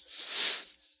close.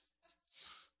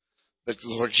 But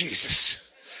Lord Jesus,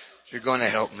 you're going to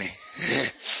help me.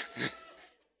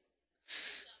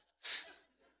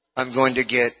 I'm going to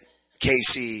get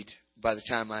KC'd by the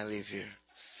time I leave here.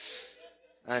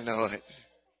 I know it.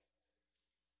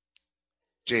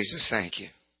 Jesus, thank you.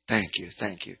 Thank you.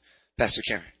 Thank you. Pastor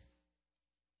Karen.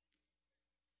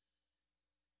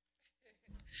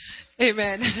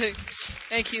 Amen.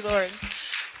 Thank you, Lord.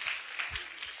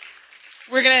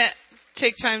 We're going to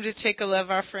take time to take a love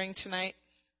offering tonight.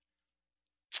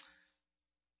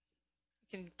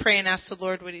 You can pray and ask the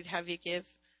Lord what He'd have you give.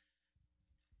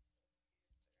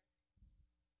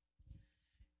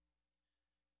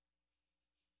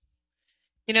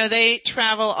 You know, they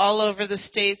travel all over the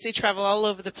States. They travel all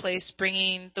over the place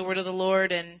bringing the word of the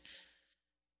Lord and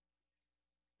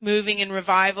moving in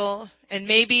revival. And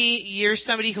maybe you're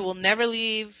somebody who will never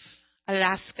leave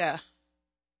Alaska.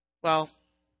 Well,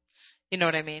 you know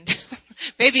what I mean.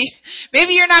 maybe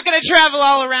you're not going to travel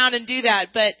all around and do that,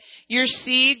 but your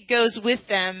seed goes with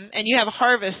them and you have a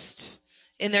harvest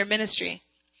in their ministry.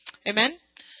 Amen?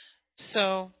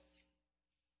 So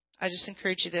I just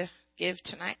encourage you to give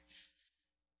tonight.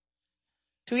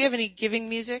 Do we have any giving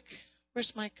music?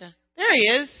 Where's Micah? There he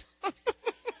is.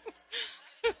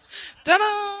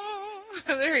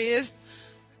 Ta-da! There he is.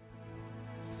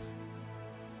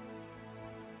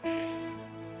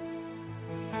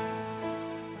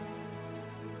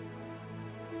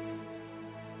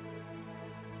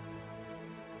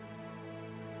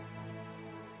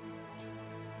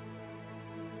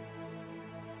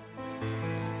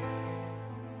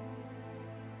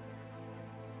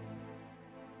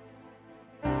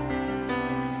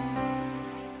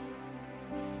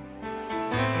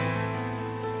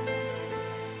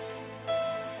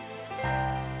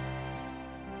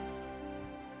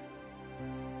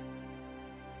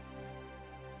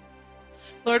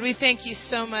 Lord, we thank you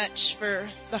so much for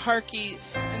the Harkeys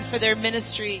and for their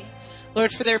ministry. Lord,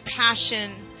 for their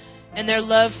passion and their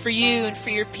love for you and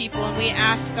for your people. And we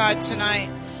ask, God, tonight,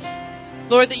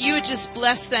 Lord, that you would just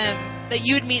bless them, that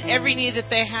you would meet every need that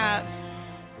they have.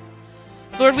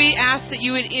 Lord, we ask that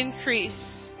you would increase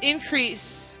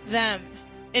them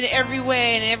in every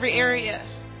way, in every area.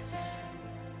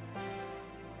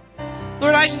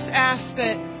 Lord, I just ask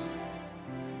that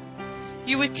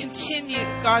you would continue,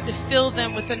 God, to fill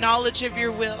them with the knowledge of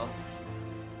your will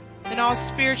and all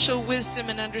spiritual wisdom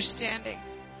and understanding.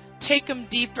 Take them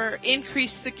deeper.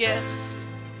 Increase the gifts.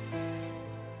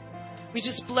 We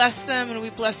just bless them and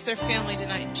we bless their family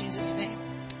tonight in Jesus' name.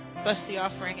 Bless the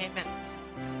offering. Amen.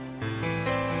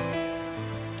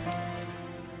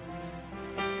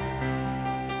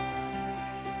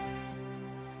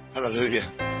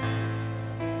 Hallelujah.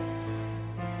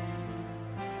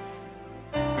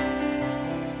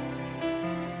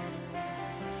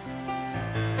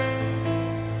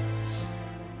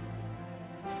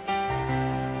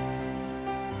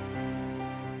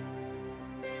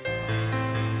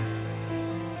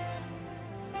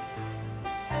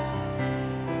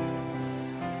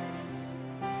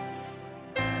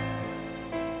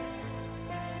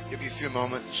 Give you a few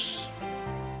moments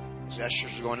as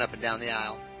ushers are going up and down the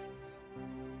aisle.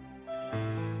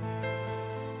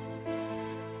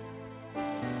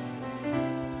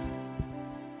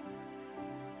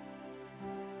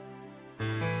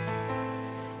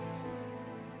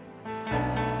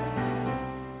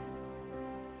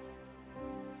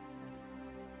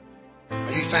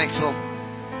 Are you thankful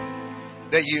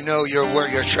that you know where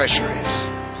your treasure is?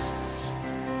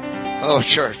 Oh,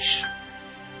 church.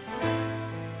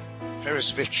 There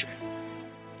is victory.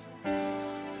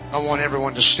 I want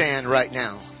everyone to stand right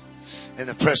now in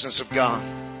the presence of God.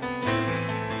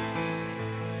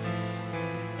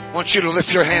 I want you to lift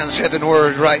your hands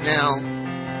heavenward right now.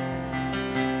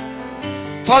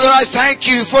 Father, I thank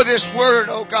you for this word,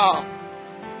 oh God.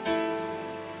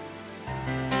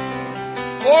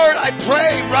 Lord, I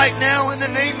pray right now in the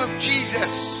name of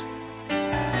Jesus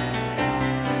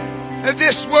that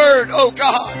this word, oh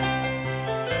God,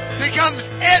 becomes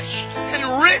etched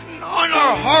and written on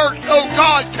our heart, oh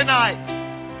God, tonight.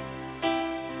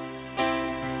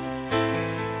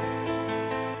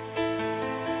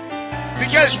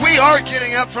 Because we are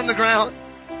getting up from the ground.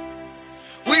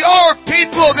 We are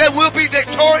people that will be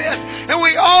victorious, and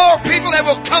we are people that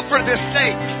will comfort this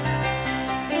state.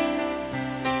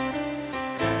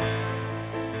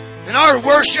 And our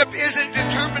worship isn't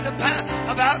determined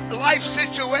about life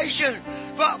situation.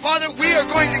 Father, we are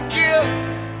going to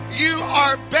give you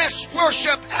our best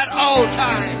worship at all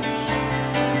times.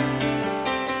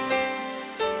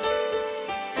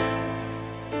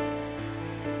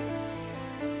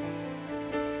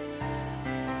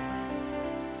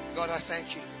 God, I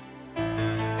thank you.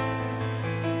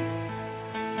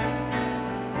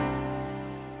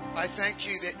 I thank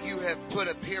you that you have put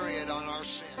a period on our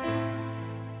sin.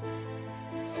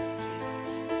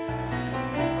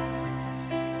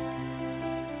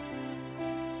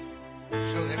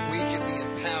 So that we can be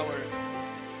empowered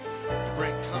to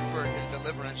bring comfort and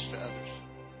deliverance to others.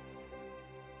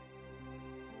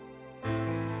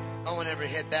 I want every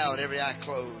head bowed, every eye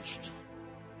closed.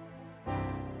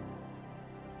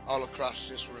 all across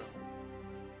this room.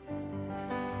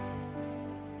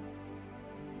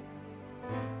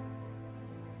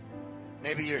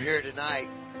 Maybe you're here tonight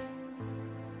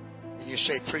and you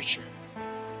say, "Preacher,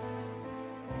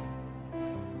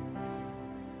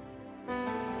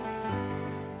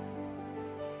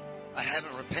 I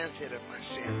haven't repented of my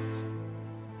sins.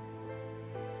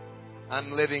 I'm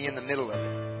living in the middle of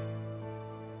it.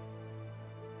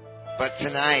 But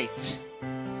tonight,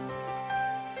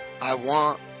 I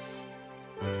want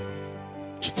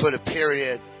to put a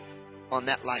period on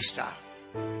that lifestyle.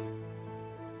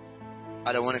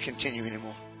 I don't want to continue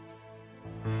anymore.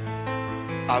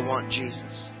 I want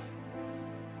Jesus.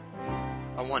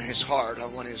 I want His heart. I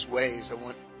want His ways. I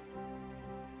want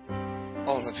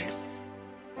all of Him."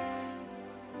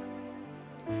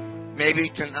 Maybe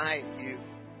tonight you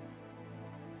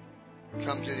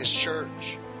come to this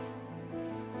church,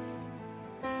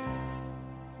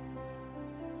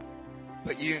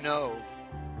 but you know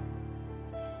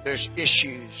there's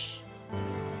issues.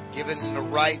 Given the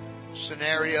right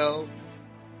scenario,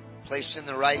 placed in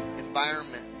the right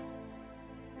environment,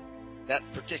 that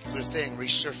particular thing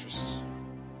resurfaces.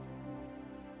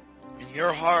 And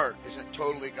your heart isn't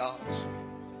totally God's.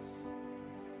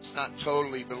 It's not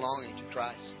totally belonging to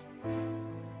Christ.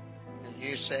 And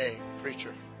you say,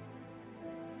 "Preacher,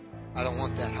 I don't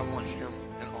want that. I want Him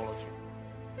and all of Him."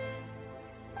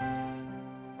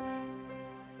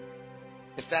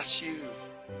 If that's you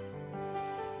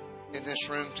in this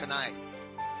room tonight,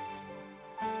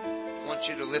 I want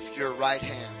you to lift your right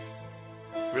hand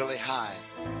really high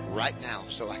right now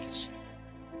so I can see.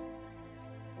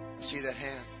 I see that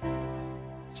hand.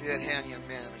 I see that hand, young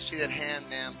man. I see that hand,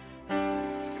 ma'am.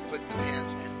 You can put the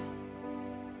hands in.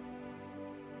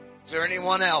 Is there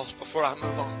anyone else before I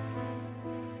move on?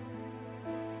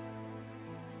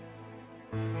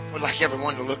 I would like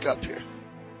everyone to look up here.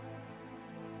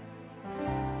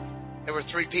 There were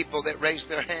 3 people that raised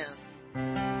their hand.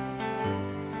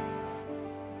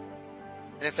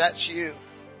 And if that's you,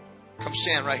 come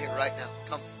stand right here, right now.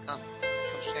 Come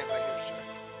stand right here, sir.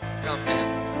 Come, man.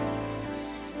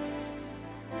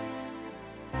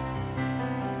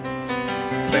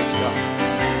 Praise God.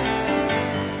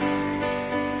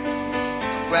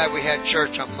 I'm glad we had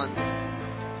church on Monday.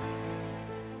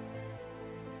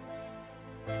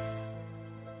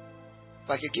 If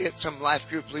I could get some life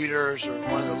group leaders or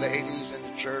one of the ladies in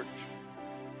the church,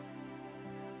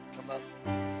 come up,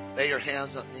 lay your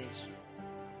hands on these.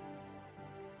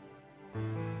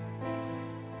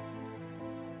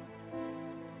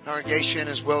 Congregation,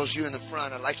 as well as you in the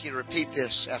front, I'd like you to repeat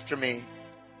this after me.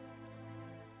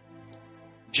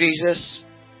 Jesus,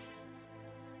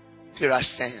 here I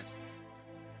stand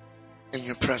in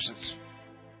your presence.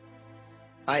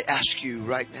 I ask you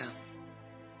right now,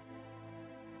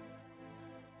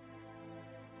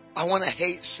 I want to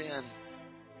hate sin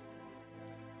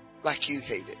like you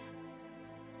hate it.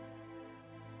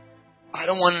 I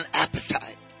don't want an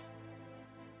appetite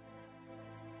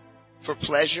for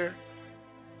pleasure.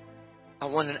 I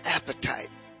want an appetite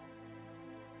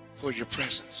for your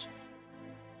presence.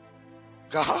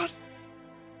 God,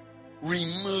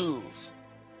 remove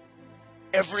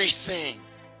everything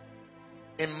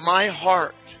in my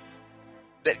heart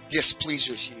that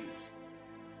displeases you.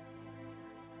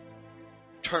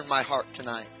 Turn my heart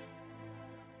tonight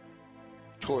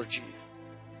towards you.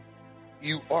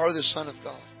 You are the Son of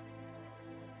God.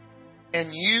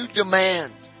 And you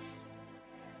demand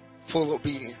full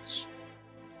obedience,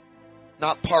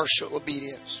 not partial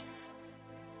obedience.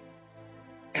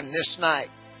 And this night,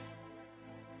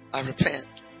 I repent.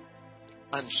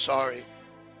 I'm sorry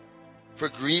for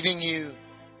grieving you,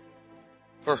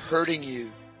 for hurting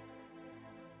you.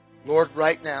 Lord,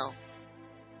 right now,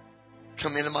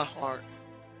 come into my heart.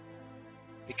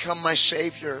 Become my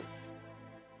Savior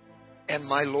and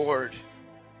my Lord.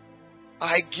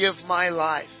 I give my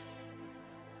life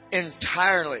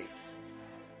entirely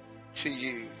to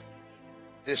you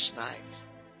this night.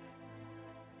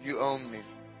 You own me.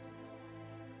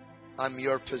 I'm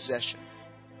your possession.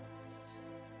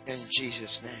 In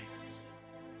Jesus' name.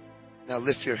 Now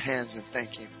lift your hands and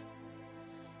thank Him.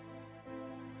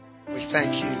 We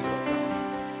thank you, Lord God.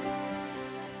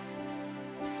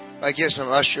 If I get some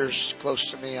ushers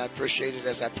close to me, I appreciate it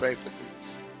as I pray for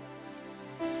these.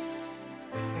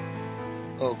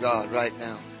 Oh God, right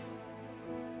now.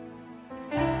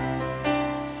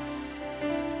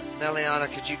 Meliana,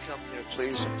 could you come here,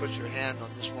 please, and put your hand on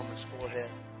this woman's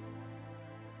forehead?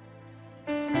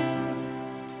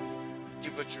 Could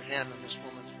you put your hand on this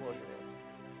woman's forehead?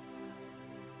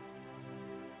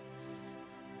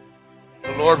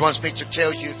 The Lord wants me to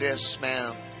tell you this,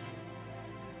 ma'am.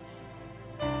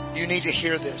 You need to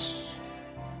hear this.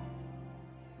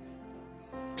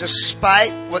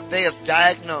 Despite what they have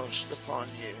diagnosed upon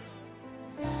you,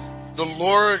 the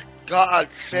Lord God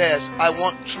says, I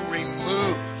want to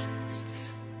remove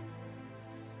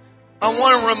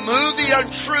the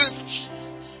untruths.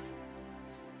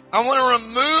 I want to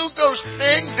remove those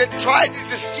things that try to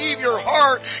deceive your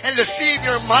heart and deceive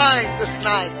your mind this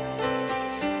night.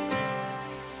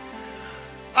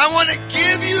 I want to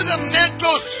give you the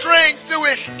mental strength to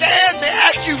withstand the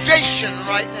accusation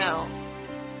right now.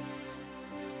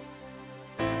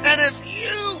 And if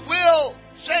you will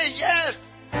say yes,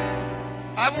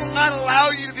 I will not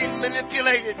allow you to be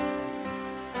manipulated,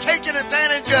 taken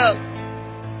advantage of,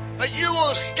 but you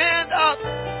will stand up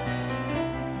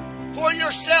for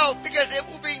yourself, because it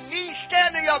will be me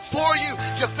standing up for you,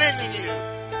 defending you.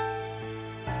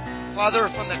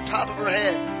 Father, from the top of her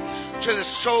head to the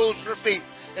soles of her feet,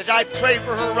 as I pray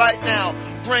for her right now,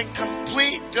 bring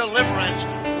complete deliverance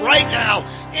right now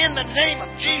in the name of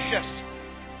Jesus.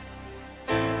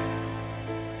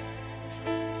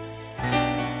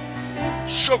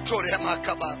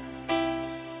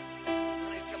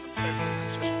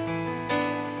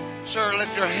 Sir,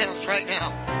 lift your hands right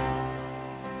now.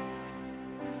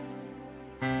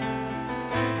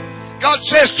 God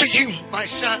says to you, my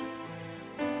son,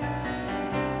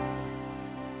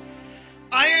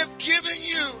 I have given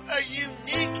you a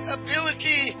unique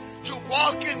ability to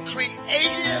walk in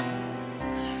creative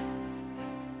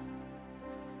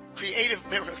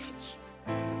miracles.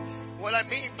 What I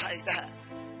mean by that,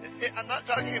 I'm not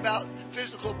talking about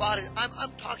physical body.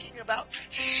 I'm talking about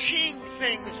seeing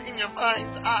things in your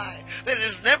mind's eye that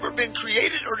has never been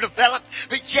created or developed,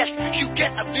 but yet you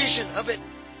get a vision of it.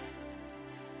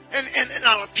 And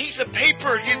on a piece of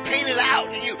paper, you paint it out,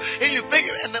 and you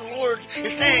figure, and the Lord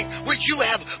is saying, what you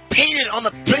have painted on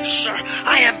the picture,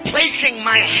 I am placing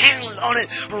my hand on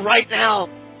it right now.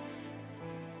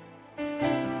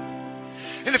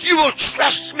 And if you will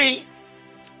trust me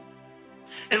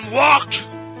and walk,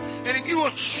 and if you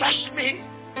will trust me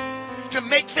to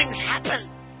make things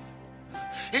happen,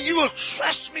 and you will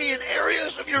trust me in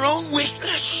areas of your own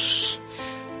weakness,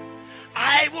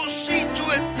 I will see to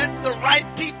it that the right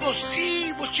people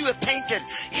see what you have painted.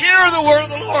 Hear the word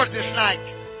of the Lord this night.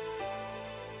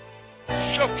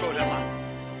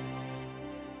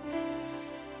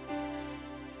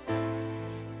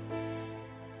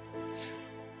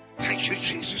 Thank you,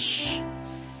 Jesus.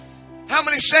 How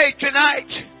many say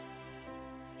tonight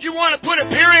you want to put a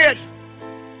period?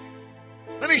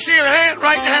 Let me see your hand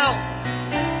right now.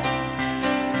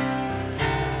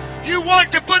 You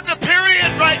want to put the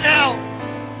period right now.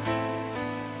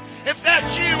 If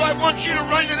that's you, I want you to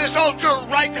run to this altar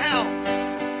right now.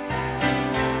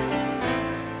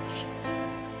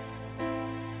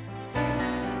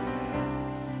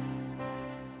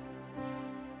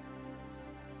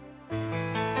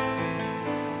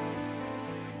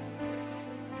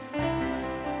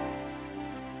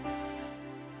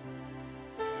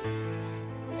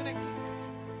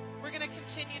 We're gonna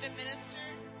continue to minister.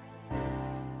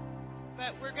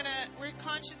 But we're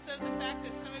conscious of the fact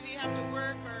that some of you have to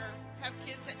work or have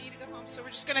kids that need to go home. So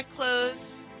we're just going to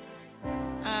close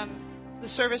the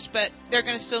service, but they're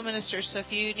going to still minister. So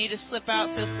if you need to slip out,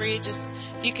 feel free. Just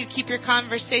if you could keep your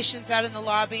conversations out in the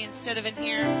lobby instead of in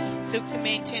here, so we can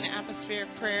maintain an atmosphere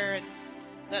of prayer and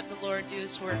let the Lord do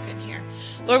His work in here.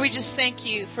 Lord, we just thank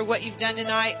you for what you've done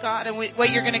tonight, God, and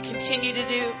what you're going to continue to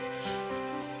do.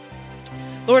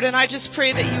 Lord, and I just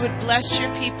pray that you would bless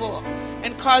your people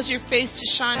and cause your face to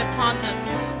shine upon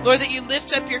them. Lord, that you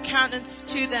lift up your countenance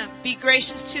to them. Be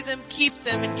gracious to them, keep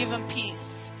them, and give them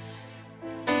peace.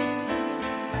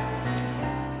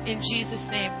 In Jesus'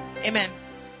 name, amen.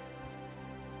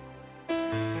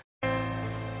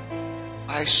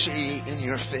 I see in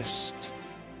your fist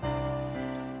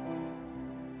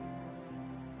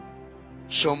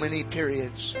so many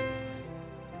periods.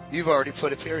 You've already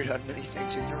put a period on many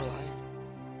things in your life.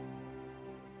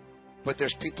 But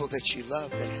there's people that you love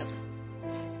that haven't.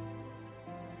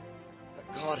 But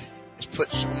God has put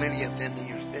so many of them in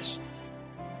your fist.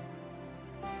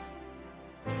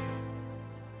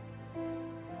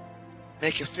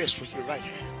 Make a fist with your right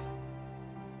hand.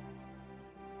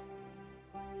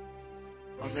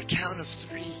 On the count of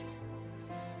 3,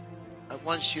 I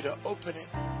want you to open it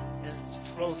and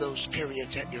throw those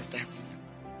periods at your family.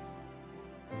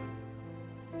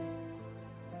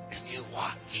 And you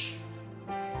watch.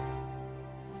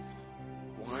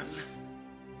 1,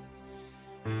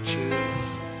 2,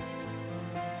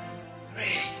 3.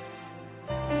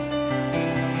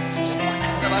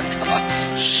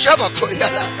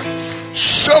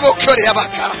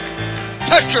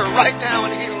 Touch her right now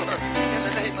and heal her in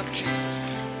the name of Jesus.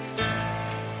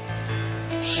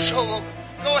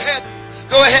 Go ahead.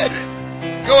 Go ahead.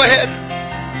 Go ahead.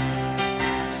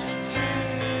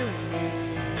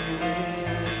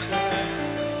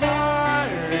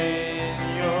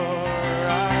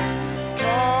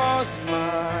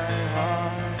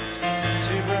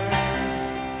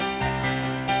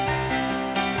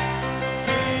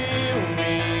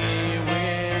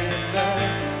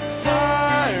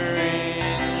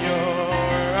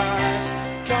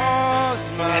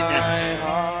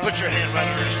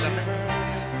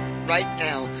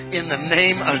 In the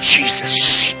name of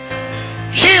Jesus.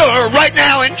 Heal her right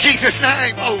now in Jesus'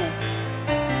 name. Oh.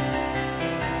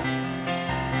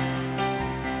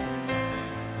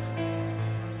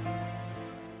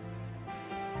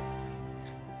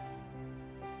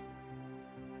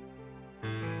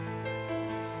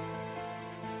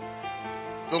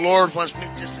 The Lord wants me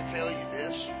just to tell you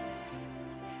this.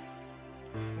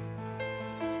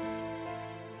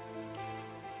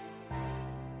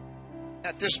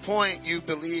 At this point, you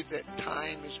believe that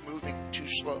time is moving too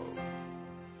slow.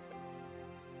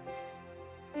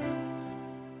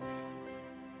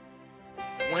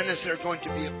 When is there going to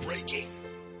be a breaking?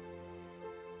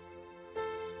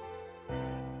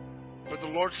 For the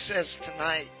Lord says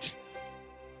tonight,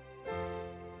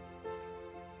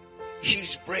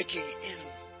 He's breaking in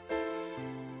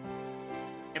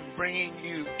and bringing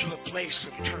you to a place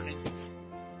of turning point.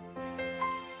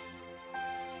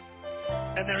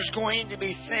 And there's going to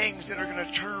be things that are going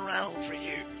to turn around for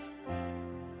you.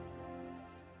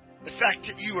 The fact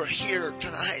that you are here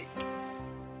tonight,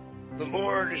 the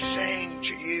Lord is saying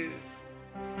to you,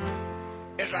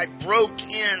 as I broke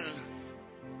in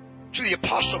to the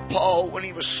Apostle Paul when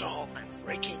he was Saul, I'm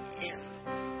breaking in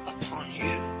upon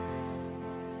you.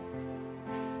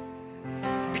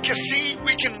 Because see,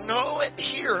 we can know it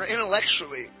here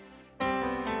intellectually,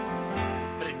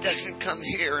 but it doesn't come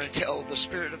here until the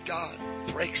Spirit of God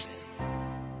breaks in.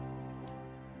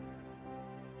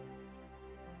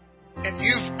 And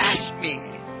you've asked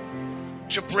me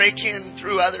to break in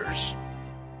through others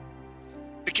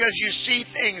because you see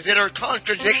things that are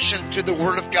contradiction to the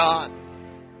Word of God.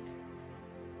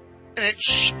 And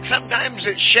sometimes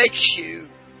it shakes you.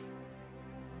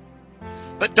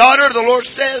 But daughter, the Lord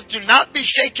says, do not be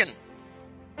shaken.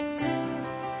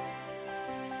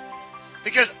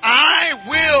 Because I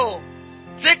will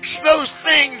fix those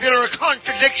things that are a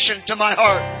contradiction to my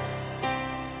heart.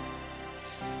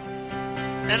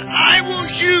 And I will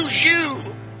use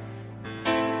you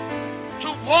to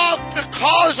walk the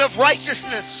cause of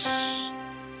righteousness.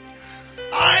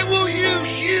 I will use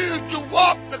you to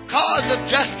walk the cause of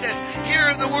justice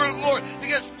here in the word of the Lord.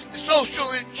 Because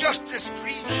social injustice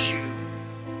grieves you.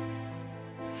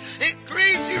 It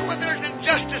grieves you when there's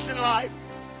injustice in life.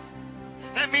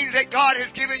 That means that God has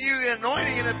given you the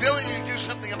anointing and ability to do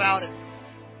something about it.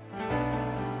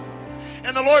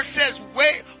 And the Lord says,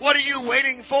 wait, what are you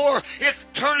waiting for? It's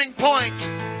turning point.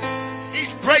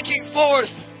 He's breaking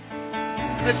forth.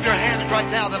 Lift your hands right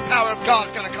now. The power of God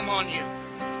is going to come on you.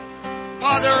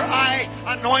 Father, I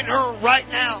anoint her right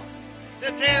now.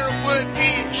 That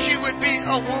she would be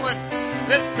a woman.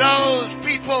 That those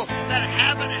people that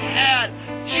haven't had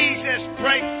Jesus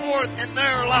break forth in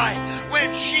their life,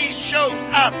 when she shows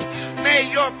up, may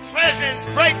your presence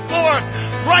break forth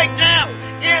right now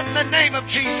in the name of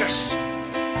Jesus.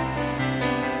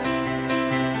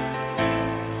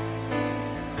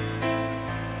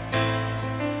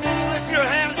 Lift your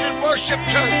hands and worship,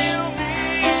 church.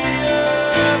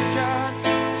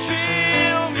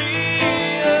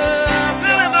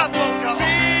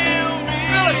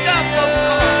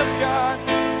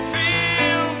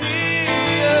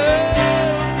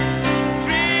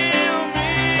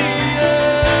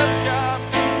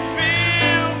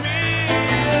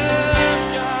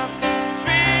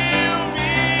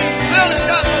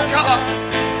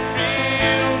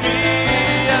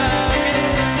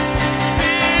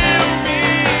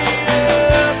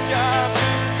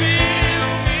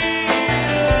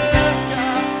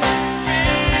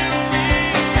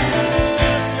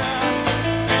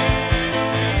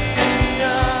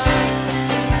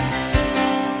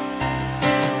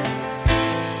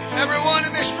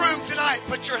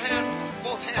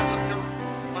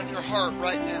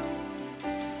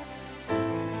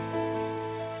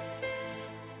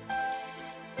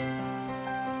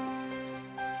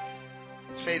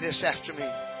 Say this after me.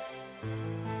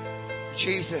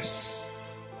 Jesus,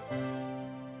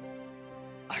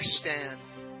 I stand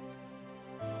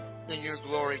in your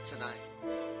glory tonight.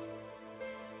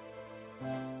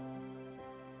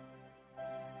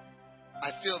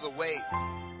 I feel the weight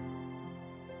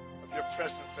of your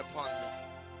presence upon me.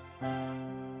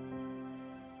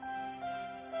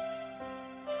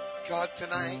 God,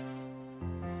 tonight,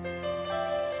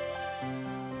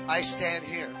 I stand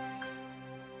here.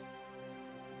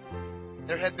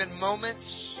 There have been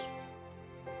moments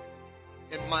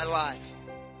in my life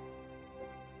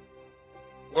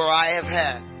where I have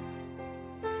had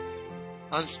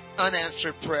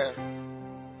unanswered prayer.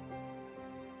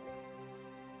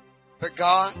 But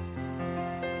God,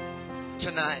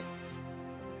 tonight,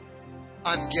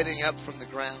 I'm getting up from the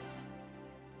ground.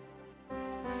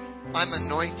 I'm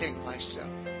anointing myself.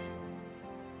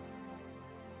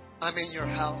 I'm in your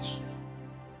house,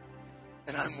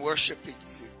 and I'm worshiping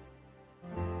you.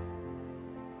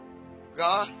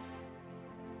 God,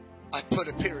 I put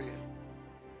a period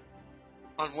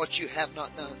on what you have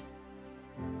not done.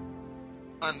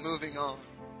 I'm moving on.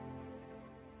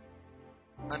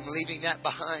 I'm leaving that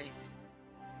behind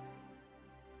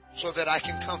so that I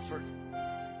can comfort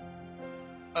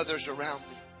others around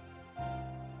me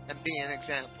and be an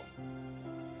example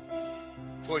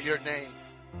for your name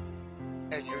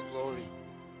and your glory.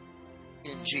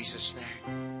 In Jesus'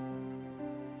 name,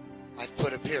 I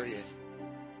put a period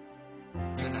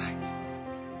tonight.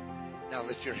 Now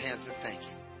lift your hands and thank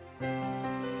Him.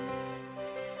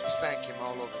 Just thank Him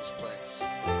all over this place.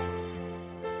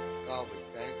 God, we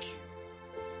thank you.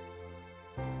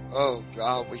 Oh,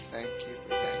 God, we thank you. We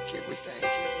thank you. We thank you.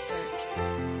 We thank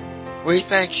you. We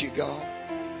thank you, God.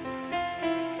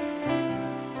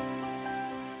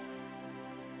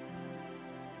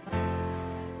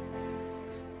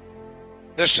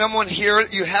 There's someone here,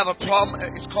 you have a problem.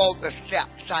 It's called the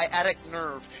sciatic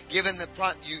nerve. Given the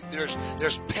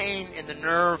there's pain in the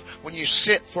nerve when you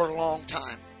sit for a long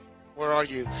time. Where are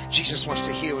you? Jesus wants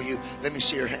to heal you. Let me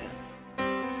see your hand.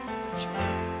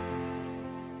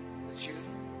 It's you.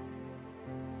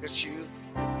 It's you.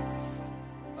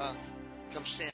 Come stand.